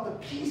talking about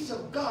the peace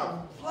of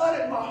God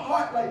flooded my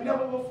heart like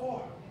never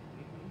before.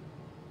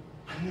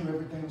 I knew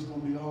everything was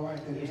going to be all right,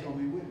 that he was going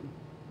to be with me.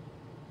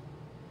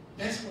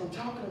 That's what I'm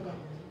talking about.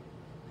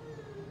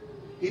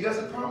 He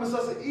doesn't promise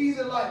us an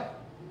easy life,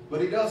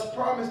 but he does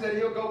promise that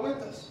he'll go with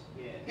us.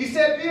 He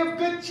said, be of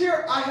good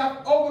cheer. I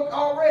have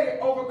already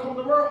overcome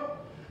the world.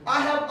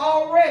 I have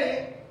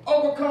already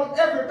overcome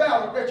every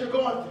battle that you're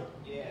going through.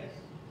 Yes.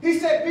 He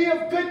said, be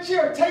of good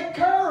cheer. Take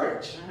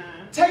courage.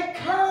 Take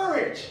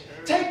courage.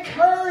 Take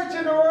courage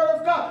in the word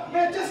of God.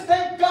 Man, just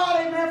thank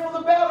God, amen, for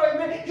the battle,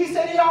 amen. He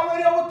said he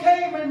already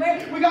overcame,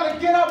 amen. We got to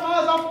get our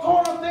minds off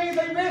corner things,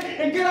 amen,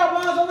 and get our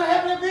minds on the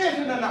heavenly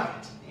vision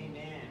tonight.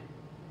 Amen.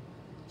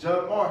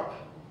 John Mark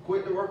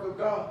quit the work of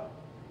God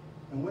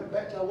and went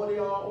back to what he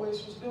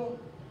always was doing.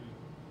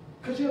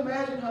 Could you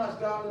imagine how his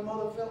godly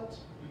mother felt?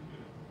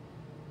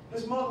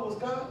 His mother was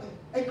godly,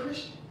 a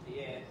Christian.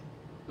 Yes.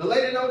 The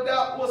lady, no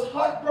doubt, was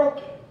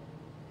heartbroken.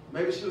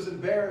 Maybe she was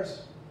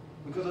embarrassed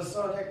because her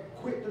son had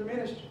quit the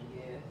ministry.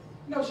 Yes.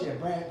 You know, she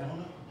had bragged on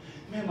her.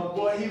 Man, my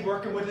boy, he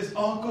working with his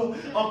uncle,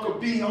 Uncle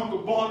B, Uncle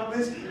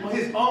Barnabas,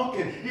 his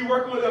uncle. He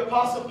working with the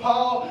Apostle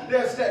Paul.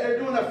 They're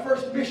doing their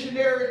first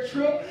missionary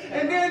trip.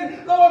 And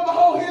then, lo and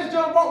behold, here's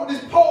John Mark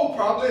with this pole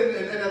probably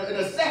and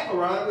a sack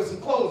around it with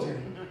some clothes in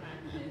it.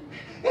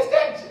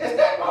 Is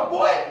that my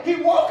boy? He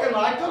walking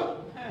like him.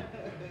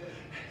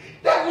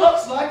 That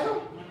looks like him.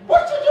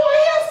 What you doing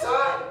here,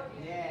 son?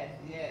 Yes,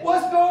 yes.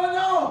 What's going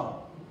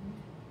on?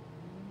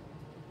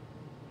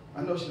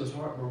 I know she was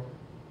heartbroken.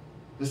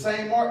 The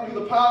same Mark knew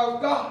the power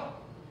of God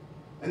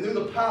and knew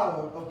the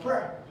power of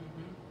prayer.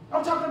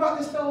 I'm talking about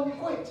this fellow who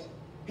quit.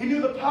 He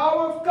knew the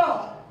power of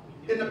God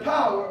and the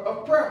power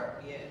of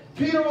prayer. Yes.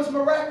 Peter was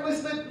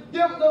miraculously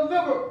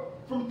delivered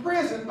from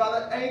prison by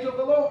the angel of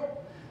the Lord.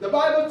 The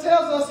Bible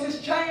tells us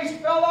his chains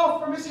fell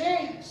off from his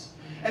hands.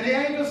 And the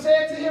angel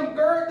said to him,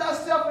 gird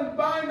thyself and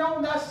bind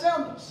on thy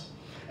sandals.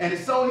 And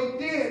so he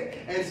did,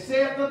 and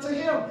said unto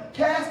him,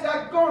 cast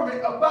thy garment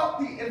about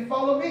thee and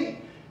follow me.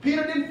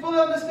 Peter didn't fully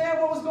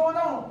understand what was going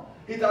on.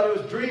 He thought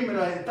he was dreaming,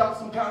 or he thought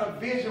some kind of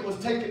vision was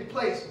taking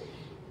place.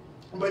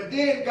 But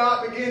then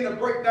God began to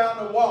break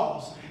down the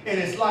walls in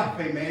his life,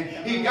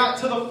 amen. He got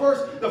to the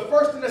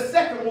first and the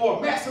second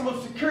ward, maximum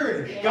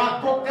security.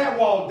 God broke that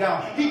wall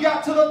down. He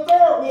got to the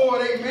third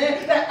ward,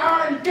 amen, that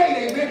iron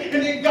gate, amen,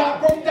 and then God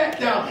broke that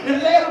down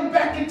and led him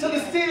back into the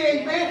city,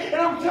 amen.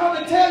 And I'm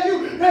trying to tell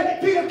you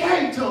that Peter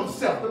came to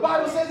himself. The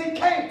Bible says he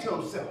came to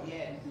himself.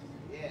 Yes,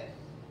 yes.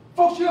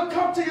 Folks, you'll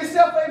come to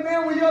yourself,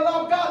 amen, when you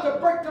allow God to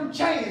break them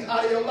chains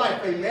out of your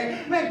life,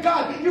 amen. Man,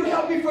 God, you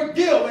help me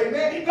forgive,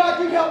 amen.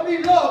 God, you help me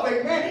love,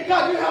 amen.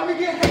 God, you help me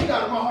get hate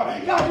out of my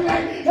heart. God, you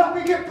help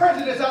me get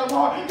prejudice out of my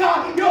heart.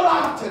 God, you're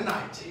alive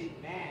tonight.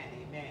 Amen,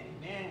 amen,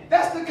 amen.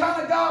 That's the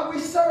kind of God we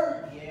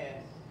serve.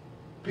 Yes.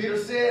 Peter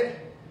said,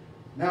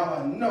 now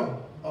I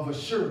know of a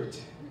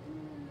surety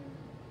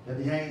that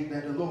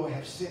the Lord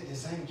have sent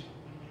his angel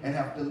and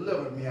have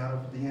delivered me out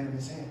of the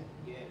enemy's hand.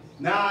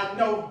 Now I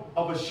know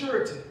of a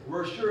surety. The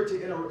word surety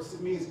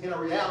means in a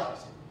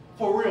reality.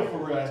 For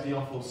real, as the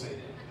young folks say.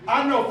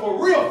 I know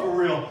for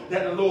real,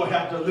 that the Lord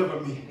have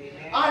delivered me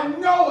I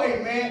know,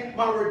 amen,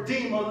 my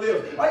Redeemer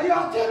lives. Are you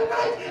out there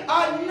tonight?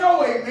 I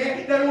know,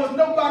 amen, that it was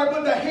nobody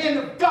but the hand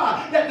of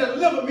God that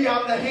delivered me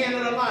out of the hand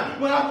of the lion.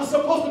 When I was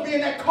supposed to be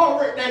in that car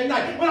wreck that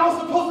night, when I was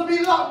supposed to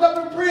be locked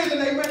up in prison,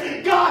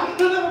 amen, God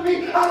delivered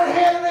me out of the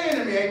hand of the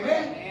enemy,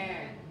 amen.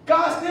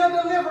 God's still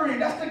delivering.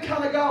 That's the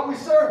kind of God we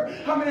serve.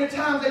 How many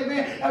times,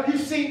 amen, have you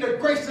seen the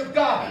grace of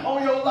God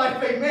on your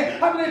life, amen?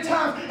 How many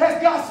times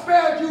has God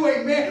spared you,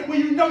 amen, when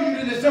you know you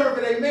didn't deserve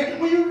it, amen?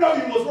 When you know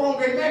you was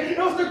wrong, amen? It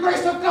was the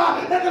grace of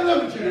God that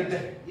delivered you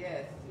today.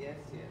 Yes, yes,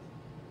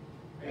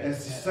 yes.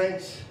 As the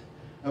saints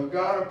of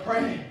God are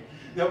praying,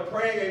 they're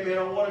praying, amen,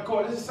 on one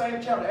accord. This is the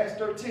same chapter, Acts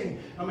 13.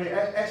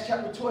 Acts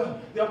chapter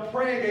 12. They're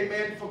praying,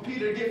 amen, for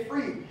Peter to get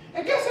free.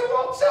 And guess who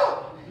walks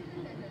up?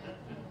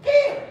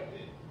 Peter.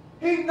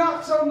 He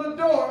knocks on the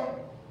door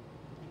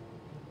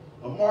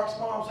of Mark's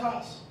mom's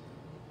house.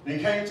 And he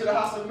came to the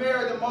house of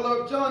Mary, the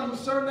mother of John, whose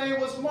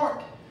surname was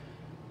Mark,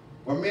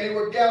 where many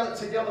were gathered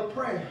together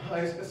praying.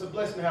 It's a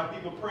blessing to have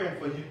people praying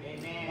for you.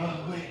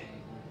 Amen.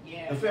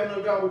 The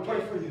family of God, we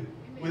pray for you.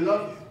 We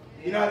love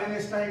you. You're not in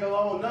this thing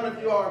alone. None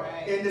of you are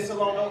in this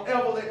alone. Don't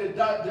ever let the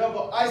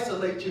devil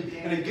isolate you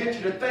and to get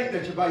you to think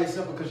that you're by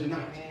yourself, because you're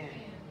not.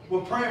 We're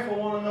praying for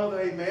one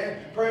another,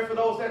 amen. Praying for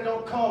those that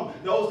don't come,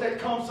 those that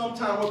come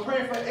sometime. We're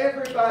praying for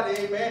everybody,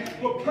 amen.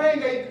 We're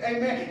praying,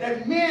 amen,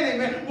 that men,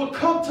 amen, will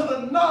come to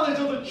the knowledge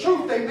of the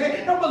truth,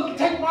 amen. Don't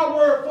take my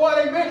word for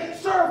it, amen.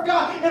 Serve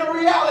God in a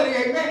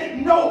reality,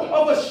 amen. Know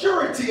of a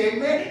surety,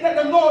 amen, that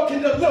the Lord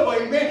can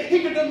deliver, amen. He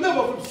can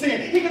deliver from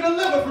sin. He can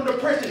deliver from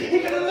depression.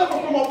 He can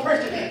deliver from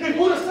oppression. And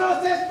who the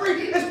Son sets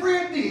free is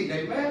free indeed,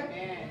 amen.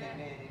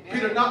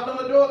 Peter knocked on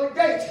the door of the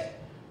gate,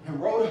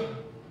 and Rhoda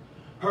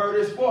heard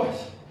his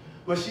voice.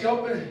 But she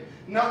opened,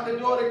 knocked the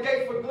door of the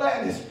gate for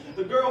gladness.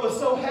 The girl was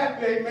so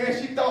happy,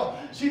 amen. She thought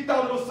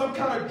it was some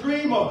kind of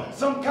dream or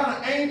some kind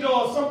of angel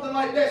or something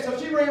like that. So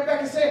she ran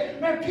back and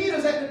said, man,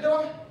 Peter's at the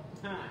door.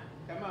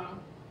 Come on.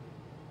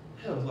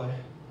 It was like,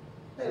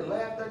 they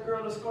laughed at that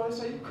girl to scorn. They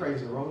said, you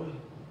crazy, Rhoda.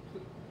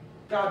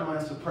 God don't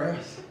answer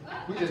prayers.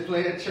 We just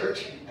play at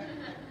church.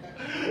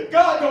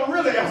 God don't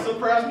really answer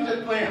prayers. We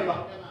just playing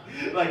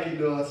like he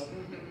does.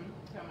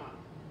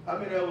 I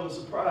mean, that was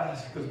a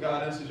surprise because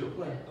God answers your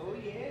prayer. Oh,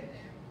 yeah.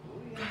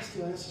 God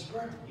still answers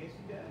prayer. Yes,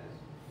 he does.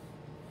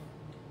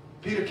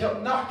 Peter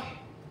kept knocking.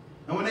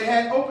 And when they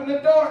had opened the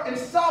door and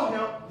saw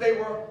him, they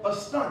were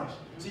astonished.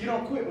 So you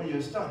don't quit when you're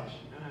astonished.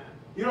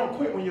 You don't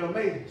quit when you're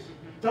amazed.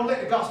 Don't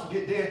let the gospel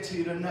get dead to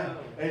you tonight.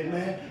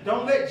 Amen.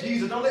 Don't let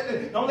Jesus, don't let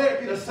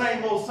it be the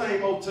same old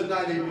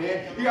tonight,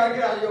 amen. You got to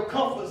get out of your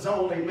comfort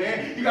zone,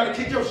 amen. You got to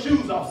kick your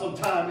shoes off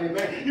sometime,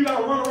 amen. You got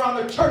to run around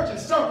the church in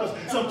circles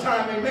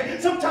sometime, amen.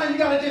 Sometimes you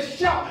got to just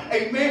shout,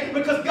 amen,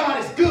 because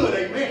God is good,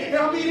 amen. And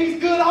I mean, he's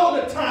good all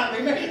the time,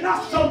 amen.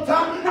 Not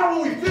sometimes, not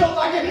when we feel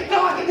like it.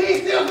 God,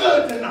 he's still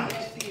good tonight.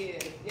 Yes, he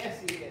is. Yes,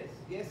 he is.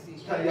 Yes, he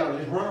is. You got to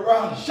just run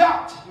around and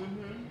shout.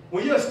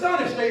 When you're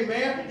astonished,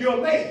 amen, you're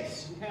amazed.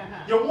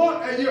 You're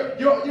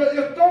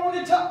thrown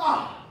into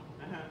awe.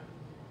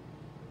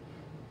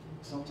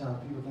 Sometimes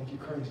people think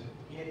you're crazy.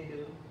 Yeah, they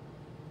do.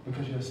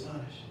 Because you're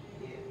astonished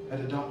at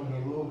the doctrine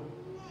of the Lord.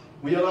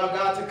 When you allow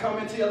God to come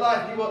into your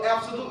life, He will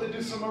absolutely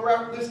do some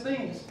miraculous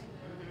things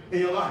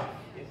in your life.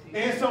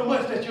 And so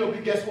much that you'll be,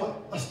 guess what?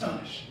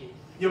 Astonished.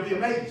 You'll be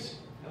amazed.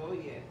 Oh,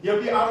 yeah.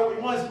 You'll be out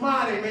of one's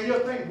mind, amen. You'll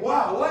think,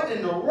 wow, what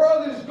in the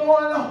world is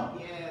going on?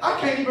 Yeah. I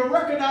can't even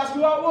recognize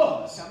who I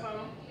was. Come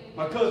on.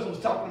 My cousin was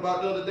talking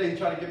about the other day. He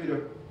tried to get me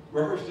to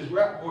rehearse this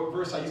rap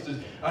verse I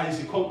used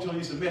to quote to him. I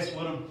used to mess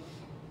with him.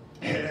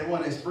 And then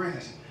one of his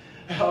friends.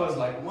 And I was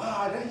like,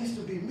 wow, that used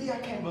to be me. I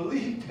can't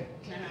believe that.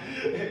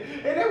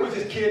 And it was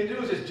just kidding.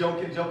 It was just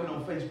joking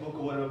on Facebook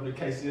or whatever the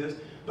case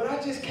is. But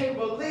I just can't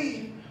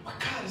believe what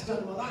God has done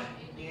in my life.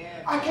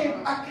 Yeah.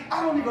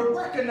 I don't even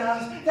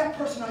recognize that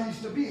person I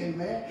used to be,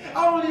 amen.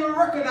 I don't even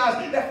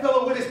recognize that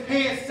fellow with his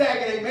pants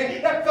sagging,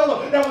 amen. That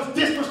fellow that was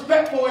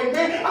disrespectful,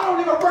 amen. I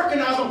don't even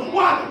recognize him.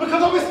 Why?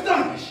 Because I'm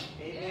astonished.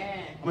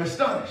 Amen. I'm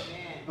astonished. Amen.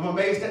 I'm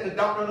amazed at the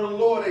doctrine of the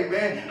Lord,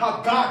 amen.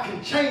 How God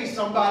can change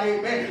somebody,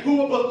 amen, who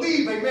will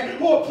believe, amen,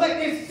 who will plant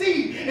this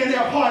seed in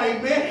their heart,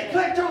 amen.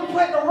 Plant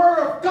the word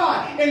of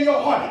God in your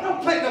heart.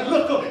 Don't plant the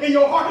liquor in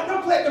your heart.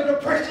 Don't plant the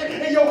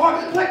depression in your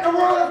heart. Plant the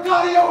word of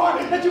God in your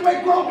heart that you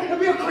may grow and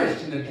be a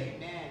Christian today.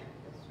 Amen.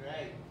 That's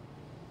right.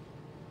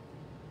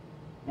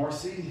 Mark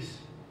sees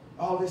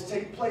all this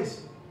take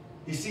place.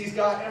 He sees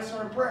God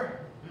answering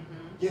prayer,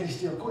 yet he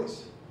still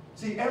quits.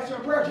 See,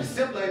 answering prayer just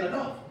simply ain't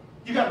enough.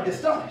 You got to be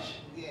astonished.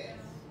 Yes.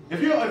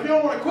 If you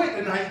don't want to quit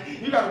tonight,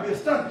 you got to be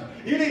astonished.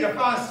 You need to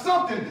find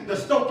something to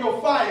stoke your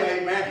fire,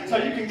 amen, so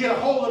you can get a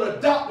hold of the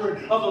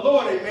doctrine of the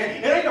Lord,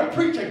 amen. It ain't a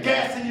preacher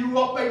gassing you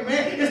up,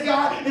 amen. It's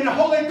God and the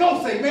Holy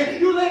Ghost, amen.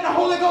 You let the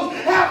Holy Ghost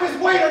have his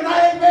way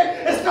tonight,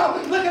 amen, and stop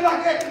looking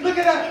like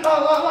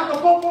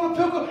a boat on a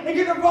pilgrim and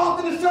get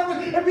involved in the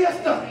service and be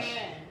astonished.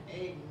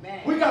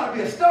 Amen. We got to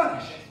be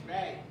astonished.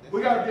 That's right.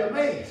 We got to be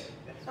amazed.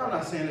 I'm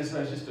not saying this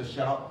as just a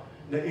shout.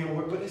 The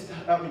inward, but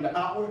the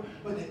outward,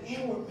 but the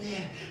inward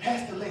man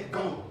has to let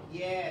go.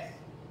 Yes.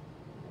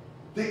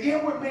 The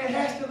inward man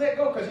has to let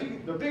go, because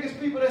the biggest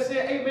people that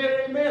say amen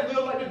and amen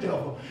live like the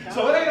devil.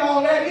 So it ain't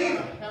all that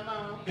either. Come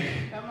on.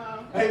 Come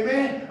on.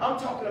 Amen. I'm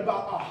talking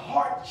about a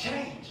heart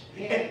change,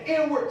 an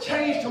inward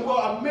change to where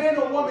a man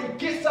or woman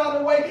gets out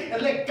of the way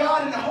and let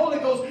God and the Holy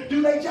Ghost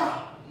do their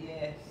job.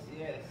 Yes,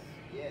 yes,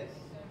 yes.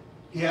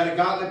 He had a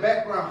godly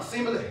background,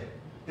 seemingly.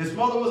 His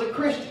mother was a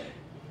Christian.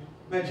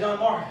 Man, John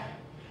Mark,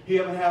 he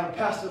even had a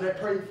pastor that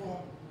prayed for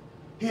him.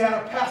 He had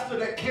a pastor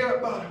that cared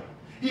about him.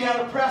 He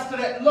had a pastor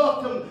that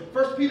loved him.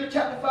 1 Peter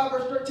chapter 5,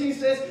 verse 13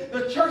 says,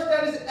 the church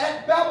that is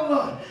at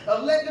Babylon,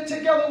 elected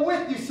together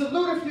with you,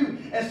 saluteth you,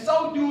 and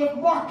so doeth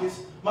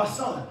Marcus, my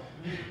son.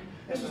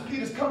 This was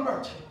Peter's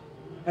convert.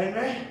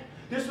 Amen.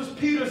 This was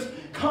Peter's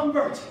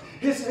convert.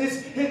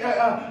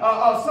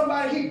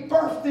 Somebody he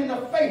birthed in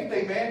the faith.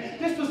 Amen.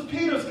 This was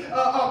Peter's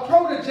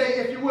protege,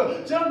 if you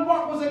will. John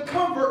Mark was a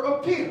convert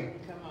of Peter.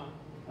 Come on.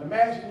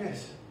 Imagine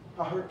this.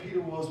 How hurt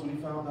Peter was when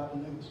he found out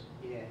the news.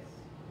 Yes.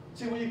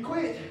 See, when you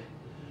quit,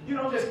 you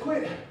don't just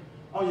quit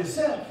on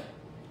yourself.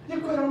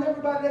 You quit on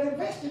everybody that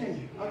invested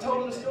in you. I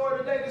told them the story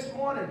today, this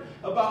morning,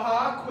 about how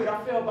I quit.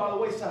 I fell by the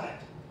wayside.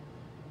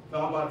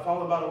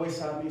 Falling by the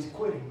wayside means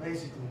quitting,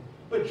 basically.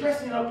 But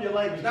dressing up your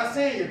language, not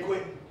saying you're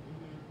quitting,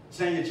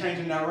 saying you're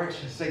changing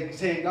direction,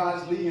 saying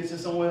God is leading you to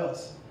somewhere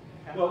else.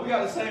 Well, we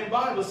got the same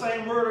Bible,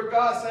 same Word of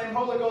God, same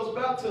Holy Ghost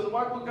baptism.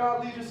 Why would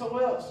God lead you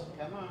somewhere else?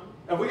 Come on.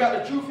 And we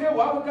got the truth here.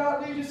 Why would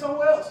God lead you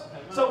somewhere else?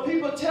 So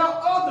people tell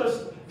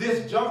others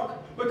this junk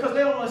because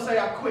they don't want to say,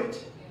 I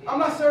quit. I'm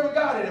not serving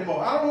God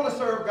anymore. I don't want to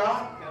serve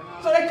God.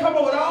 So they come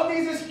up with all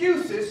these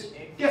excuses,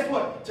 guess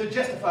what? To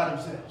justify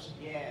themselves.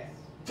 Yes.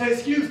 To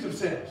excuse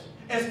themselves.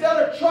 Instead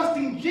of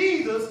trusting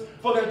Jesus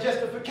for their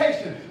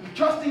justification,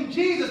 trusting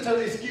Jesus to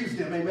excuse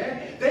them,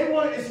 amen? They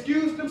want to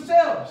excuse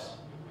themselves.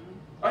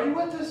 Are you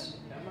with us?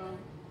 Come on.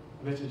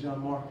 I bet you John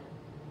Mark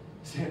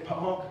said,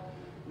 Punk,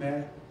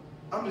 man,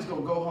 I'm just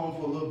going to go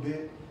home for a little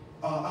bit.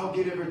 I'll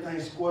get everything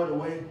squared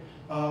away.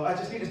 I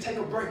just need to take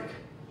a break.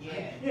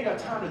 Yeah. You ain't got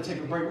time to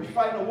take a break. We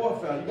fighting a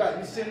warfare.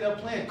 You sitting there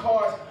playing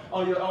cards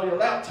on your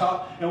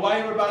laptop, and while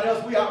everybody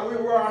else we're out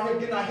here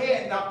getting our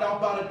head knocked out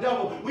by the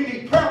devil. We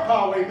need prayer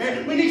power,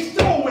 amen. We need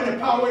soul winning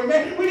power,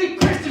 amen. We need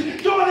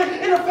Christians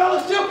joining in the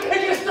fellowship and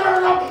get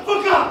stirred up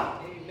for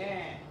God.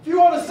 Amen. If you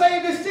want to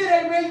save this city,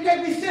 amen, you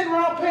can't be sitting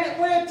around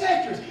playing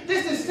Tetris.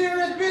 This is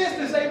serious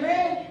business,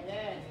 amen.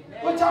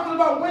 We're talking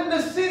about winning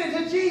the city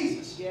to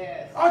Jesus.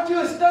 Yes. Aren't you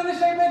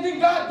astonished, amen?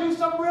 Did God do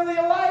something really in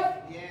your life?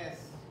 Yes.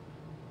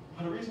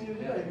 Well, the reason you're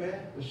here, amen,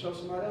 is to show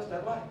somebody else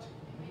that light.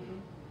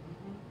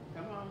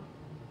 Come on.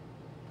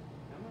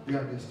 You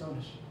got to be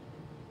astonished.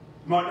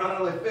 Mark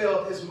not only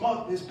felt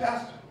his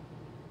pastor,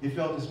 he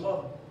felt his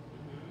mother,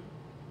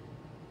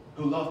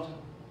 who loved him,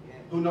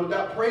 who no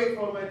doubt prayed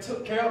for him and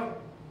took care of him.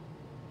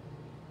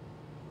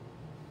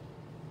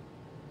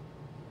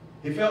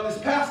 He felt his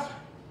pastor,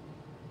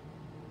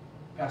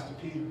 Pastor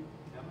Peter.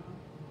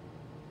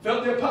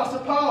 Felt the Apostle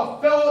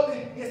Paul, felt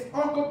his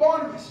Uncle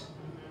Barnabas.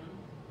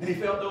 And he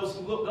felt those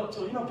who looked up to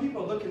him. You know,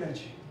 people are looking at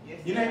you.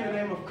 Yes, you name the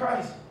name of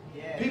Christ.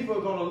 Yes. People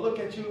are going to look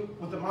at you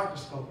with a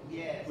microscope.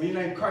 Yes. When you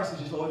name Christ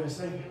as your Lord and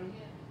Savior.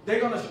 They're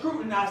going to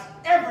scrutinize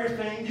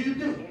everything you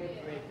do.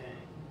 Everything.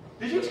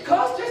 Did you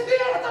cuss just then?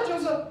 I thought you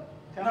was a...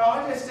 No,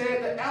 I just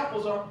said the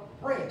apples are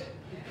red.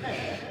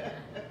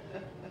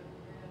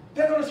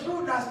 They're going to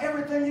scrutinize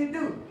everything you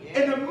do. Yes.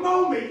 And the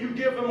moment you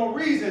give them a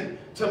reason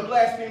to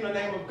blaspheme the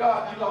name of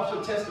God, you lost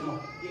your testimony.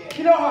 Yes.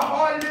 You know how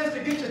hard it is to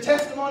get your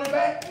testimony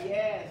back?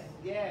 Yes,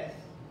 yes.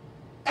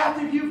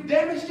 After you've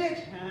damaged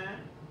it?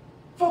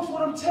 Folks,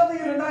 what I'm telling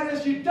you tonight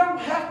is you don't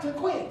have to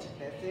quit.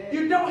 That's it.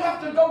 You don't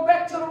have to go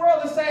back to the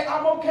world and say,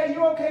 I'm okay,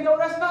 you okay. No,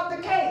 that's not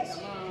the case.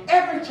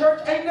 Every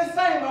church ain't the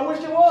same. I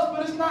wish it was,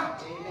 but it's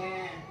not.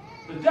 Amen.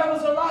 The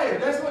devil's a liar.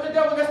 That's what the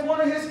devil, that's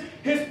one of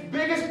his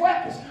biggest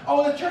weapons.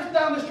 Oh, the church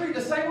down the street,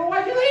 the same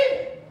way you leave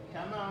it.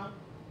 Come on.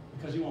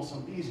 Because you want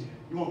something easier.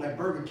 You want that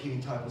Burger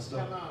King type of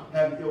stuff. Come on.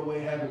 Have it your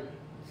way, have it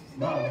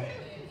my way.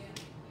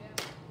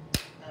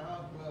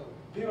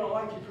 People don't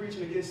like you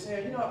preaching against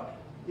sin.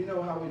 You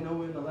know how we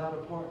know in the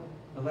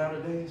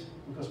latter days?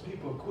 Because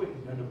people are quitting.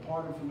 They're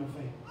departing from the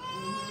faith.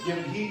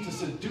 Giving heed to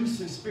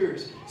seducing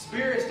spirits.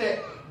 Spirits that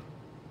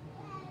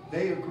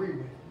they agree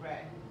with.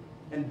 Right.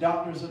 And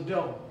doctors of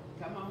devils.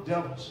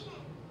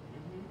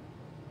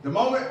 The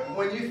moment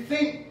when you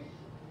think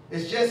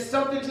it's just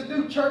something to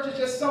do, church is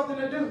just something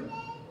to do.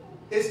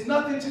 It's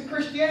nothing to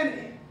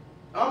Christianity.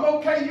 I'm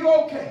okay, you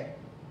okay.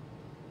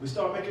 We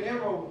start making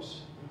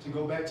inroads to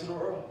go back to the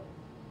world.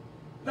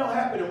 It don't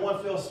happen in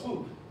one fell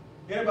swoop.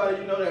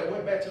 Anybody you know that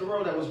went back to the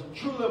world that was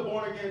truly a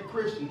born-again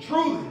Christian,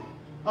 truly.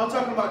 I'm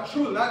talking about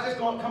truly, not just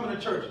coming to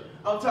church.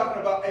 I'm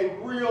talking about a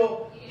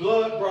real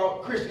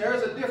blood-brought Christian. There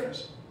is a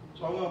difference.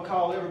 So I'm going to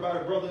call everybody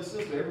brother and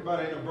sister.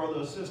 Everybody ain't a brother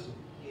or sister.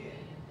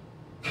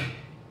 Yeah.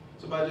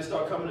 Somebody just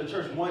start coming to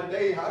church one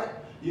day.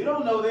 You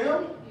don't know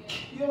them.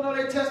 You don't know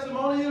their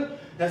testimony.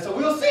 And so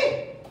we'll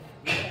see.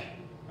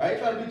 I ain't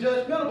trying to be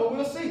judgmental, but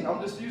we'll see.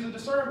 I'm just using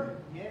discernment.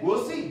 Yes.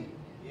 We'll see.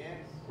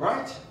 Yes.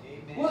 Right?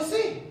 Amen. We'll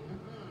see.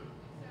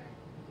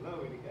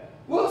 Glory to God.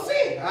 We'll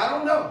see. I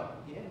don't know.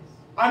 Yes.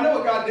 I know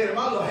what God did in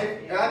my life,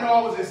 and I know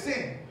I was in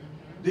sin.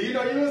 Do you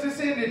know you was in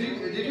sin?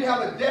 Did you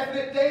have a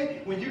definite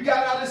day when you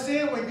got out of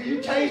sin, when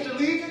you changed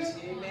allegiance?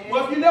 Amen.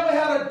 Well, if you never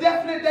had a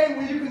definite day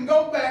when you can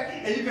go back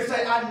and you can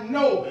say, I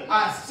know,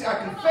 I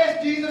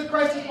confess Jesus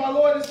Christ as my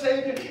Lord and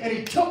Savior, and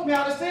He took me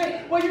out of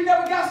sin, well, you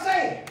never got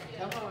saved.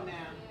 Come on now.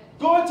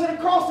 Going to the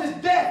cross is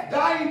death,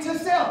 dying to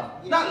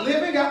self, not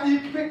living after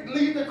you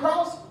leave the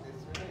cross.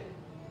 That's right.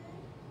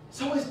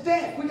 So it's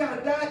death. We got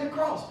to die at the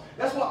cross.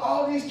 That's why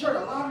all these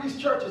churches, a lot of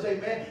these churches,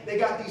 amen, they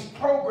got these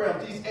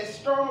programs, these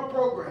external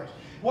programs.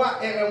 Why?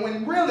 And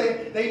when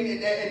really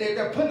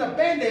they're putting a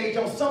bandage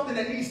on something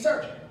that needs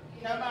surgery.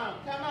 Come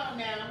on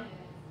now.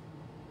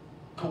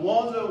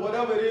 Kwanzaa,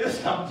 whatever it is.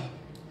 Come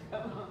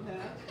on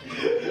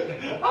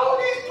now. All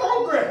these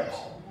programs.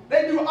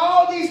 They do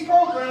all these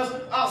programs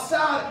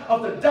outside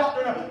of the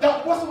doctrine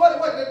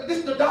of this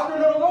is the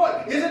doctrine of the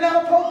Lord. Isn't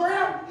that a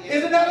program? Yeah.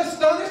 Isn't that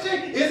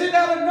astonishing? Isn't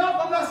that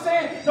enough? I'm not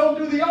saying don't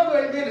do the other,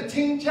 amen, the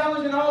teen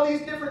challenge and all these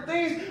different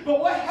things.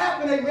 But what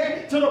happened,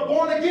 amen, to the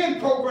born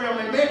again program,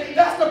 amen?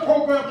 That's the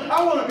program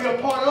I want to be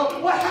a part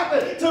of. What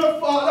happened to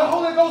the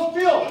Holy Ghost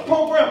filled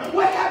program?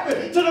 What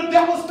happened to the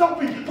devil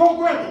stomping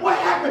program? What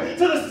happened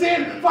to the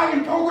sin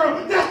fighting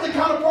program? That's the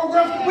kind of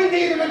program we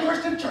need in the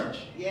Christian church.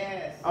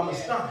 Yes. I'm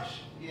yes. astonished.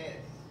 Yes.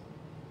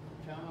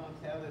 Come on,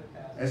 tell it,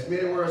 Pastor. As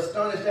many were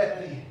astonished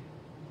at me,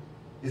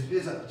 his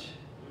visage.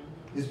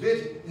 His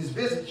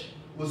visage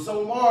was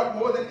so marred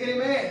more than any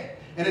man,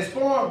 and his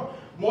form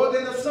more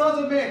than the sons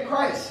of men,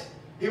 Christ.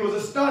 He was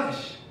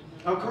astonished.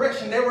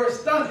 Correction, they were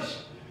astonished.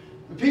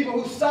 The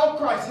people who saw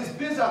Christ, his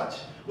visage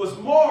was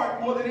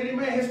marred more than any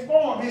man. His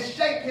form, his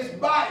shape, his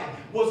body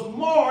was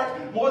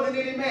marred more than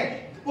any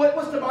man.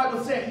 What's the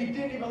Bible saying? He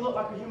didn't even look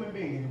like a human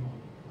being anymore.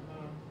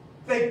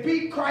 They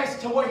beat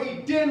Christ to where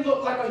he didn't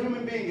look like a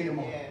human being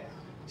anymore. Yes.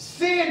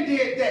 Sin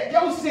did that.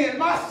 Your sin,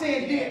 my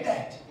sin did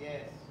that.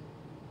 Yes.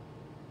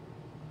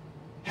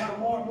 Had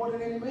more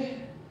than any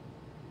man.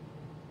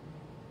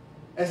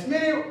 As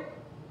many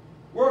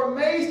were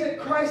amazed at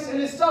Christ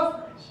and his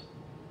sufferings,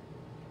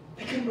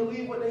 they couldn't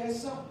believe what they had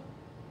suffered.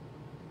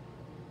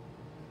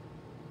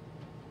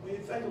 When you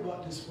think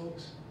about this,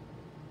 folks,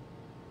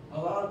 a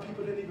lot of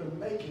people didn't even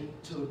make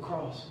it to the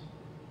cross.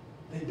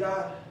 They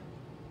died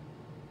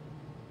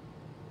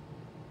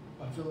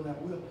by feeling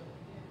that whip.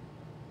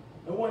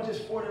 It wasn't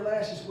just 40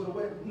 lashes with a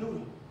wet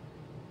noodle.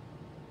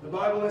 The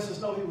Bible lets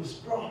us know he was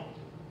strong.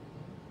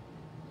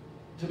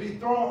 To be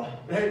thrown,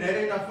 that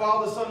ain't not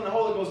Father, Son, and the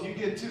Holy Ghost. You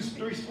get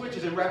 3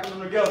 switches and wrapping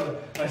them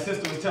together. My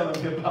sister was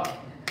telling me about.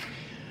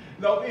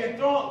 No, being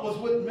thrown was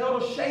with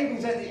metal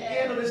shavings at the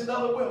end of this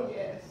other whip.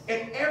 Yes.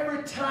 And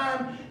every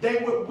time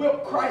they would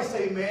whip Christ,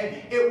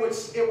 amen, it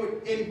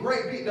would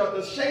engrave,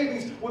 the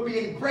shavings would be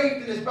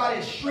engraved in his body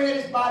and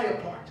shred his body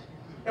apart.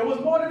 It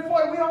was more than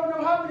 40. We don't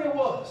know how many it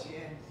was.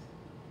 Yes.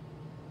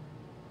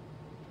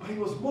 But he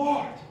was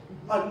marred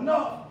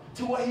enough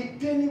to where he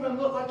didn't even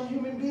look like a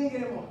human being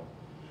anymore.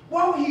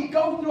 Why would he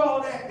go through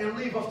all that and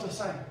leave us the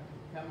same?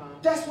 Come on.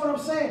 That's what I'm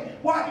saying.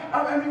 Why?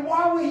 I mean,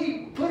 why would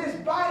he put his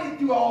body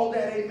through all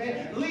that,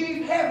 amen?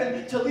 Leave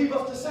heaven to leave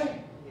us the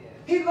same. Yes.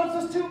 He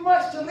loves us too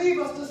much to leave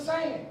us the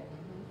same.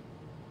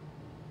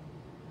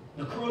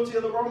 The cruelty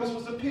of the Romans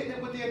was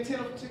depicted with the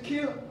intent to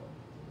kill.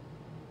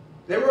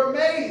 They were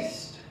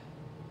amazed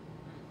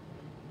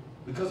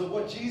because of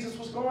what Jesus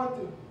was going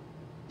through.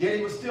 Yet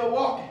he was still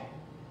walking.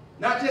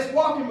 Not just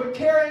walking, but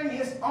carrying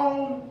his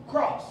own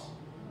cross.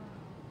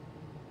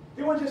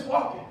 He wasn't just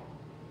walking.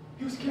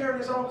 He was carrying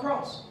his own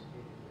cross.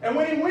 And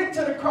when he went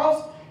to the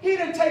cross, he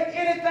didn't take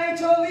anything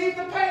to alleviate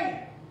the pain.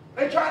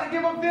 They tried to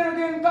give him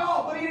vinegar and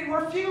gall, but he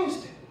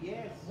refused it.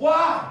 Yes.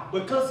 Why?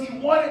 Because he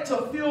wanted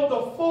to feel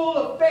the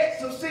full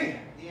effects of sin.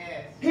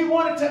 Yes. He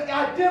wanted to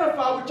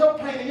identify with your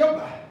pain in your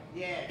body.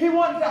 Yes. He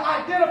wanted to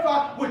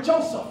identify with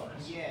your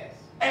sufferings. Yes.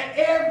 At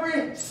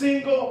every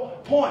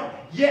single point,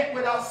 yet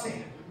without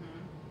sin.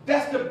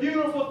 That's the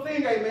beautiful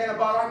thing, amen,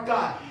 about our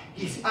God.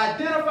 He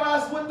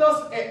identifies with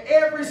us in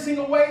every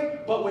single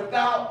way, but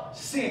without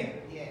sin.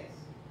 Yes.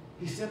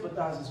 He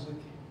sympathizes with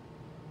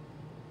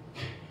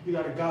you. You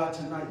got a God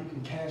tonight you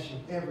can cast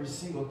every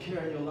single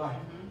care in your life.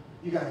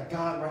 You got a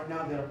God right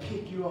now that'll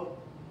pick you up,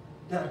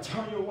 that'll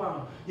turn you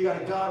around. You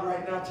got a God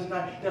right now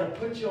tonight that'll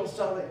put you on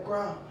solid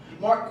ground.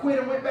 Mark quit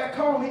and went back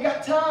home. He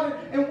got tired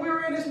and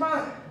weary in his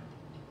mind.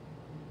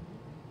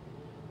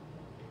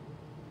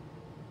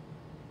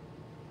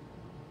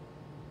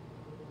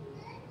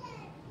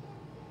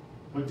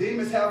 But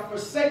demons have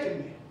forsaken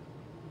me,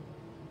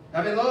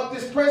 having loved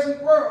this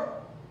present world,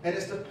 and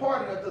it's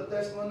departed of the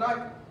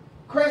Thessalonica.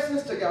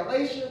 Crescens to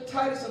Galatia,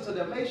 Titus unto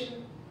Dalmatia.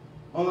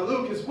 Only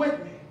Luke is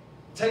with me.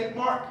 Take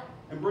Mark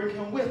and bring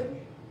him with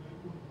me,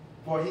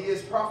 for he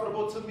is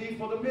profitable to me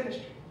for the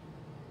ministry.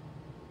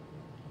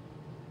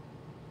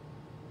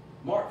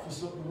 Mark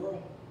forsook the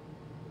world.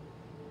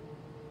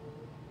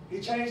 He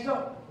changed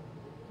up.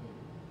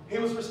 He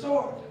was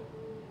restored.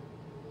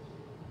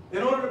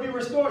 In order to be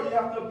restored, you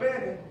have to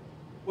abandon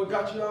what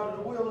got you out of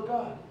the will of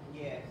God.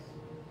 Yes.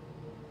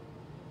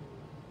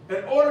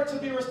 In order to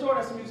be restored,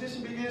 as the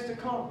musician begins to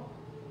come,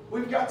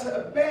 We've got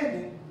to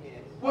abandon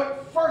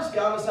what first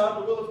got us out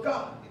of the will of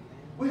God.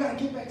 We got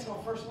to get back to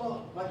our first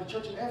love, like the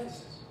church in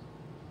Ephesus.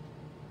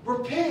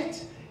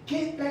 Repent.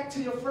 Get back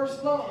to your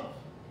first love.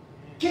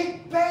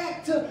 Get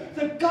back to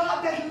the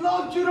God that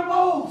loved you the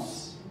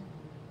most.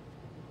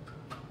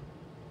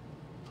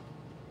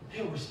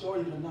 He'll restore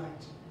you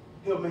tonight.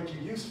 He'll make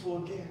you useful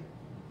again.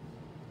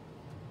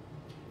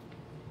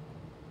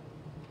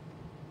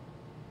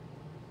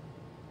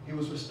 He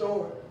was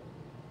restored,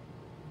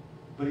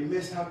 but he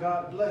missed how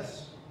God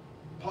blessed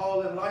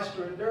Paul and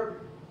Lystra and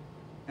Derbe.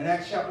 In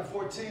Acts chapter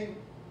 14,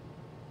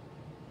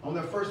 on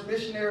their first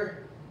missionary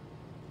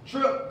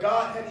trip,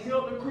 God had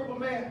healed a crippled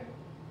man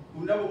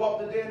who never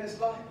walked a day in his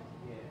life.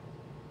 Yeah.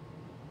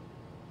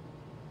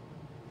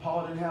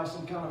 Paul didn't have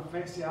some kind of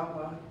fancy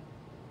outline.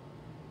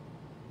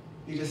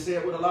 He just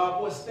said with a loud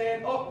voice,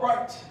 stand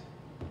upright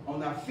on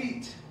thy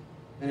feet.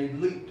 And he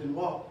leaped and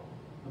walked.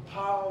 The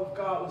power of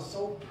God was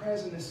so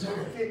present and so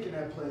thick in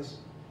that place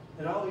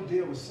that all he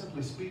did was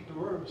simply speak the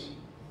words.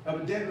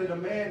 Evidently the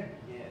man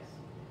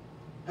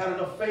had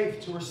enough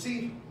faith to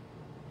receive him.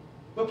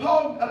 But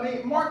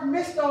Mark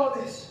missed all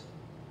this.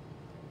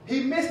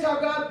 He missed how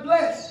God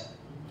blessed.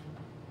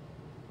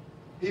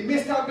 He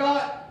missed how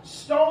God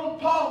stoned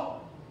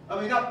Paul.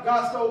 Not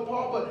God stoned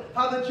Paul, but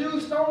how the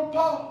Jews stoned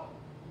Paul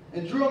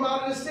and drew him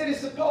out of the city,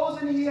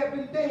 supposing he had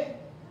been dead.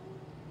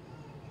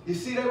 You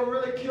see, they were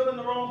really killing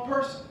the wrong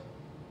person.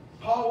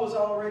 Paul was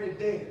already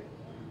dead.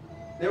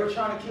 They were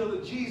trying to kill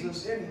the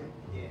Jesus in him.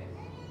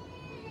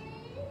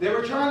 They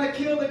were trying to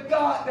kill the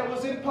God that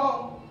was in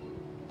Paul.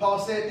 Paul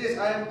said this,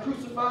 I am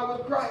crucified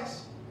with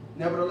Christ.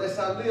 Nevertheless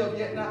I live,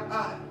 yet not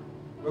I,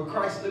 but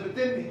Christ liveth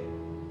in me.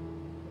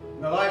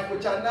 In the life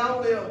which I now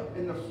live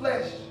in the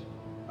flesh,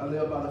 I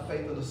live by the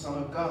faith of the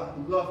Son of God,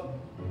 who loved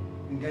me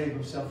and gave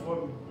himself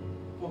for me.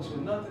 Folks,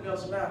 when nothing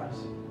else matters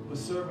but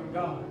serving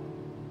God,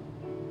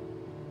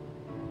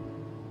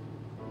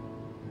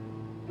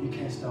 you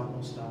can't stop,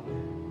 won't stop it.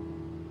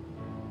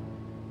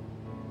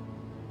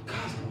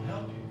 God's going to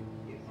help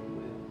you.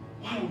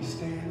 Why don't we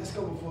stand? Let's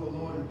go before the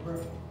Lord in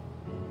prayer.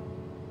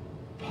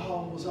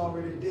 Paul was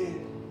already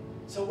dead.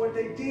 So what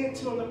they did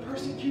to him, the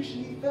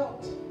persecution he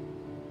felt,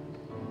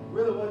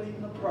 really wasn't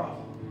even a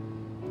problem.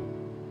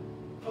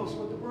 Folks,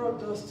 what the world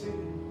does to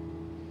you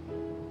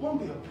won't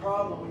be a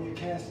problem when you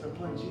cast it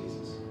upon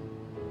Jesus.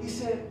 He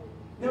said,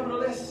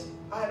 nevertheless,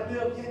 I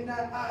live, yet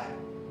not I,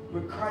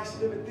 but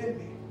Christ liveth in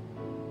me.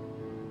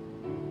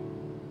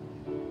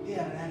 He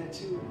had an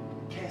attitude,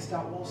 cast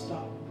out, won't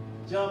stop.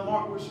 John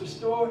Mark was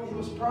restored. He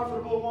was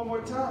profitable one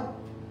more time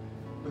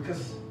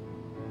because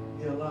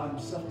he allowed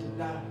himself to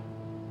die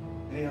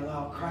and he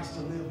allowed Christ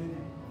to live in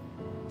him.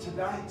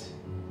 Tonight,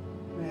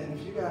 man,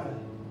 if you got a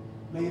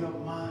made-up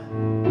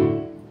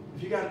mind,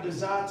 if you got a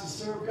desire to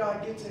serve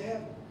God, get to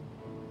heaven,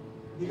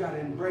 you got to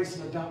embrace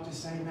and adopt the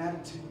same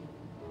attitude.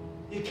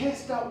 You can't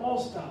stop,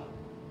 won't stop.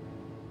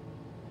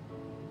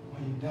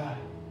 When you die,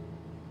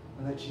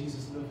 and let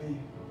Jesus live in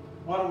you.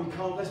 Why don't we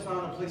come? Let's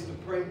find a place to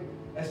pray.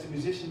 As the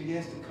musician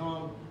begins to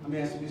come,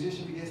 as the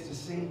musician begins to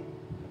sing,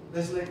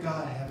 let's let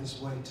God have his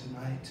way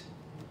tonight.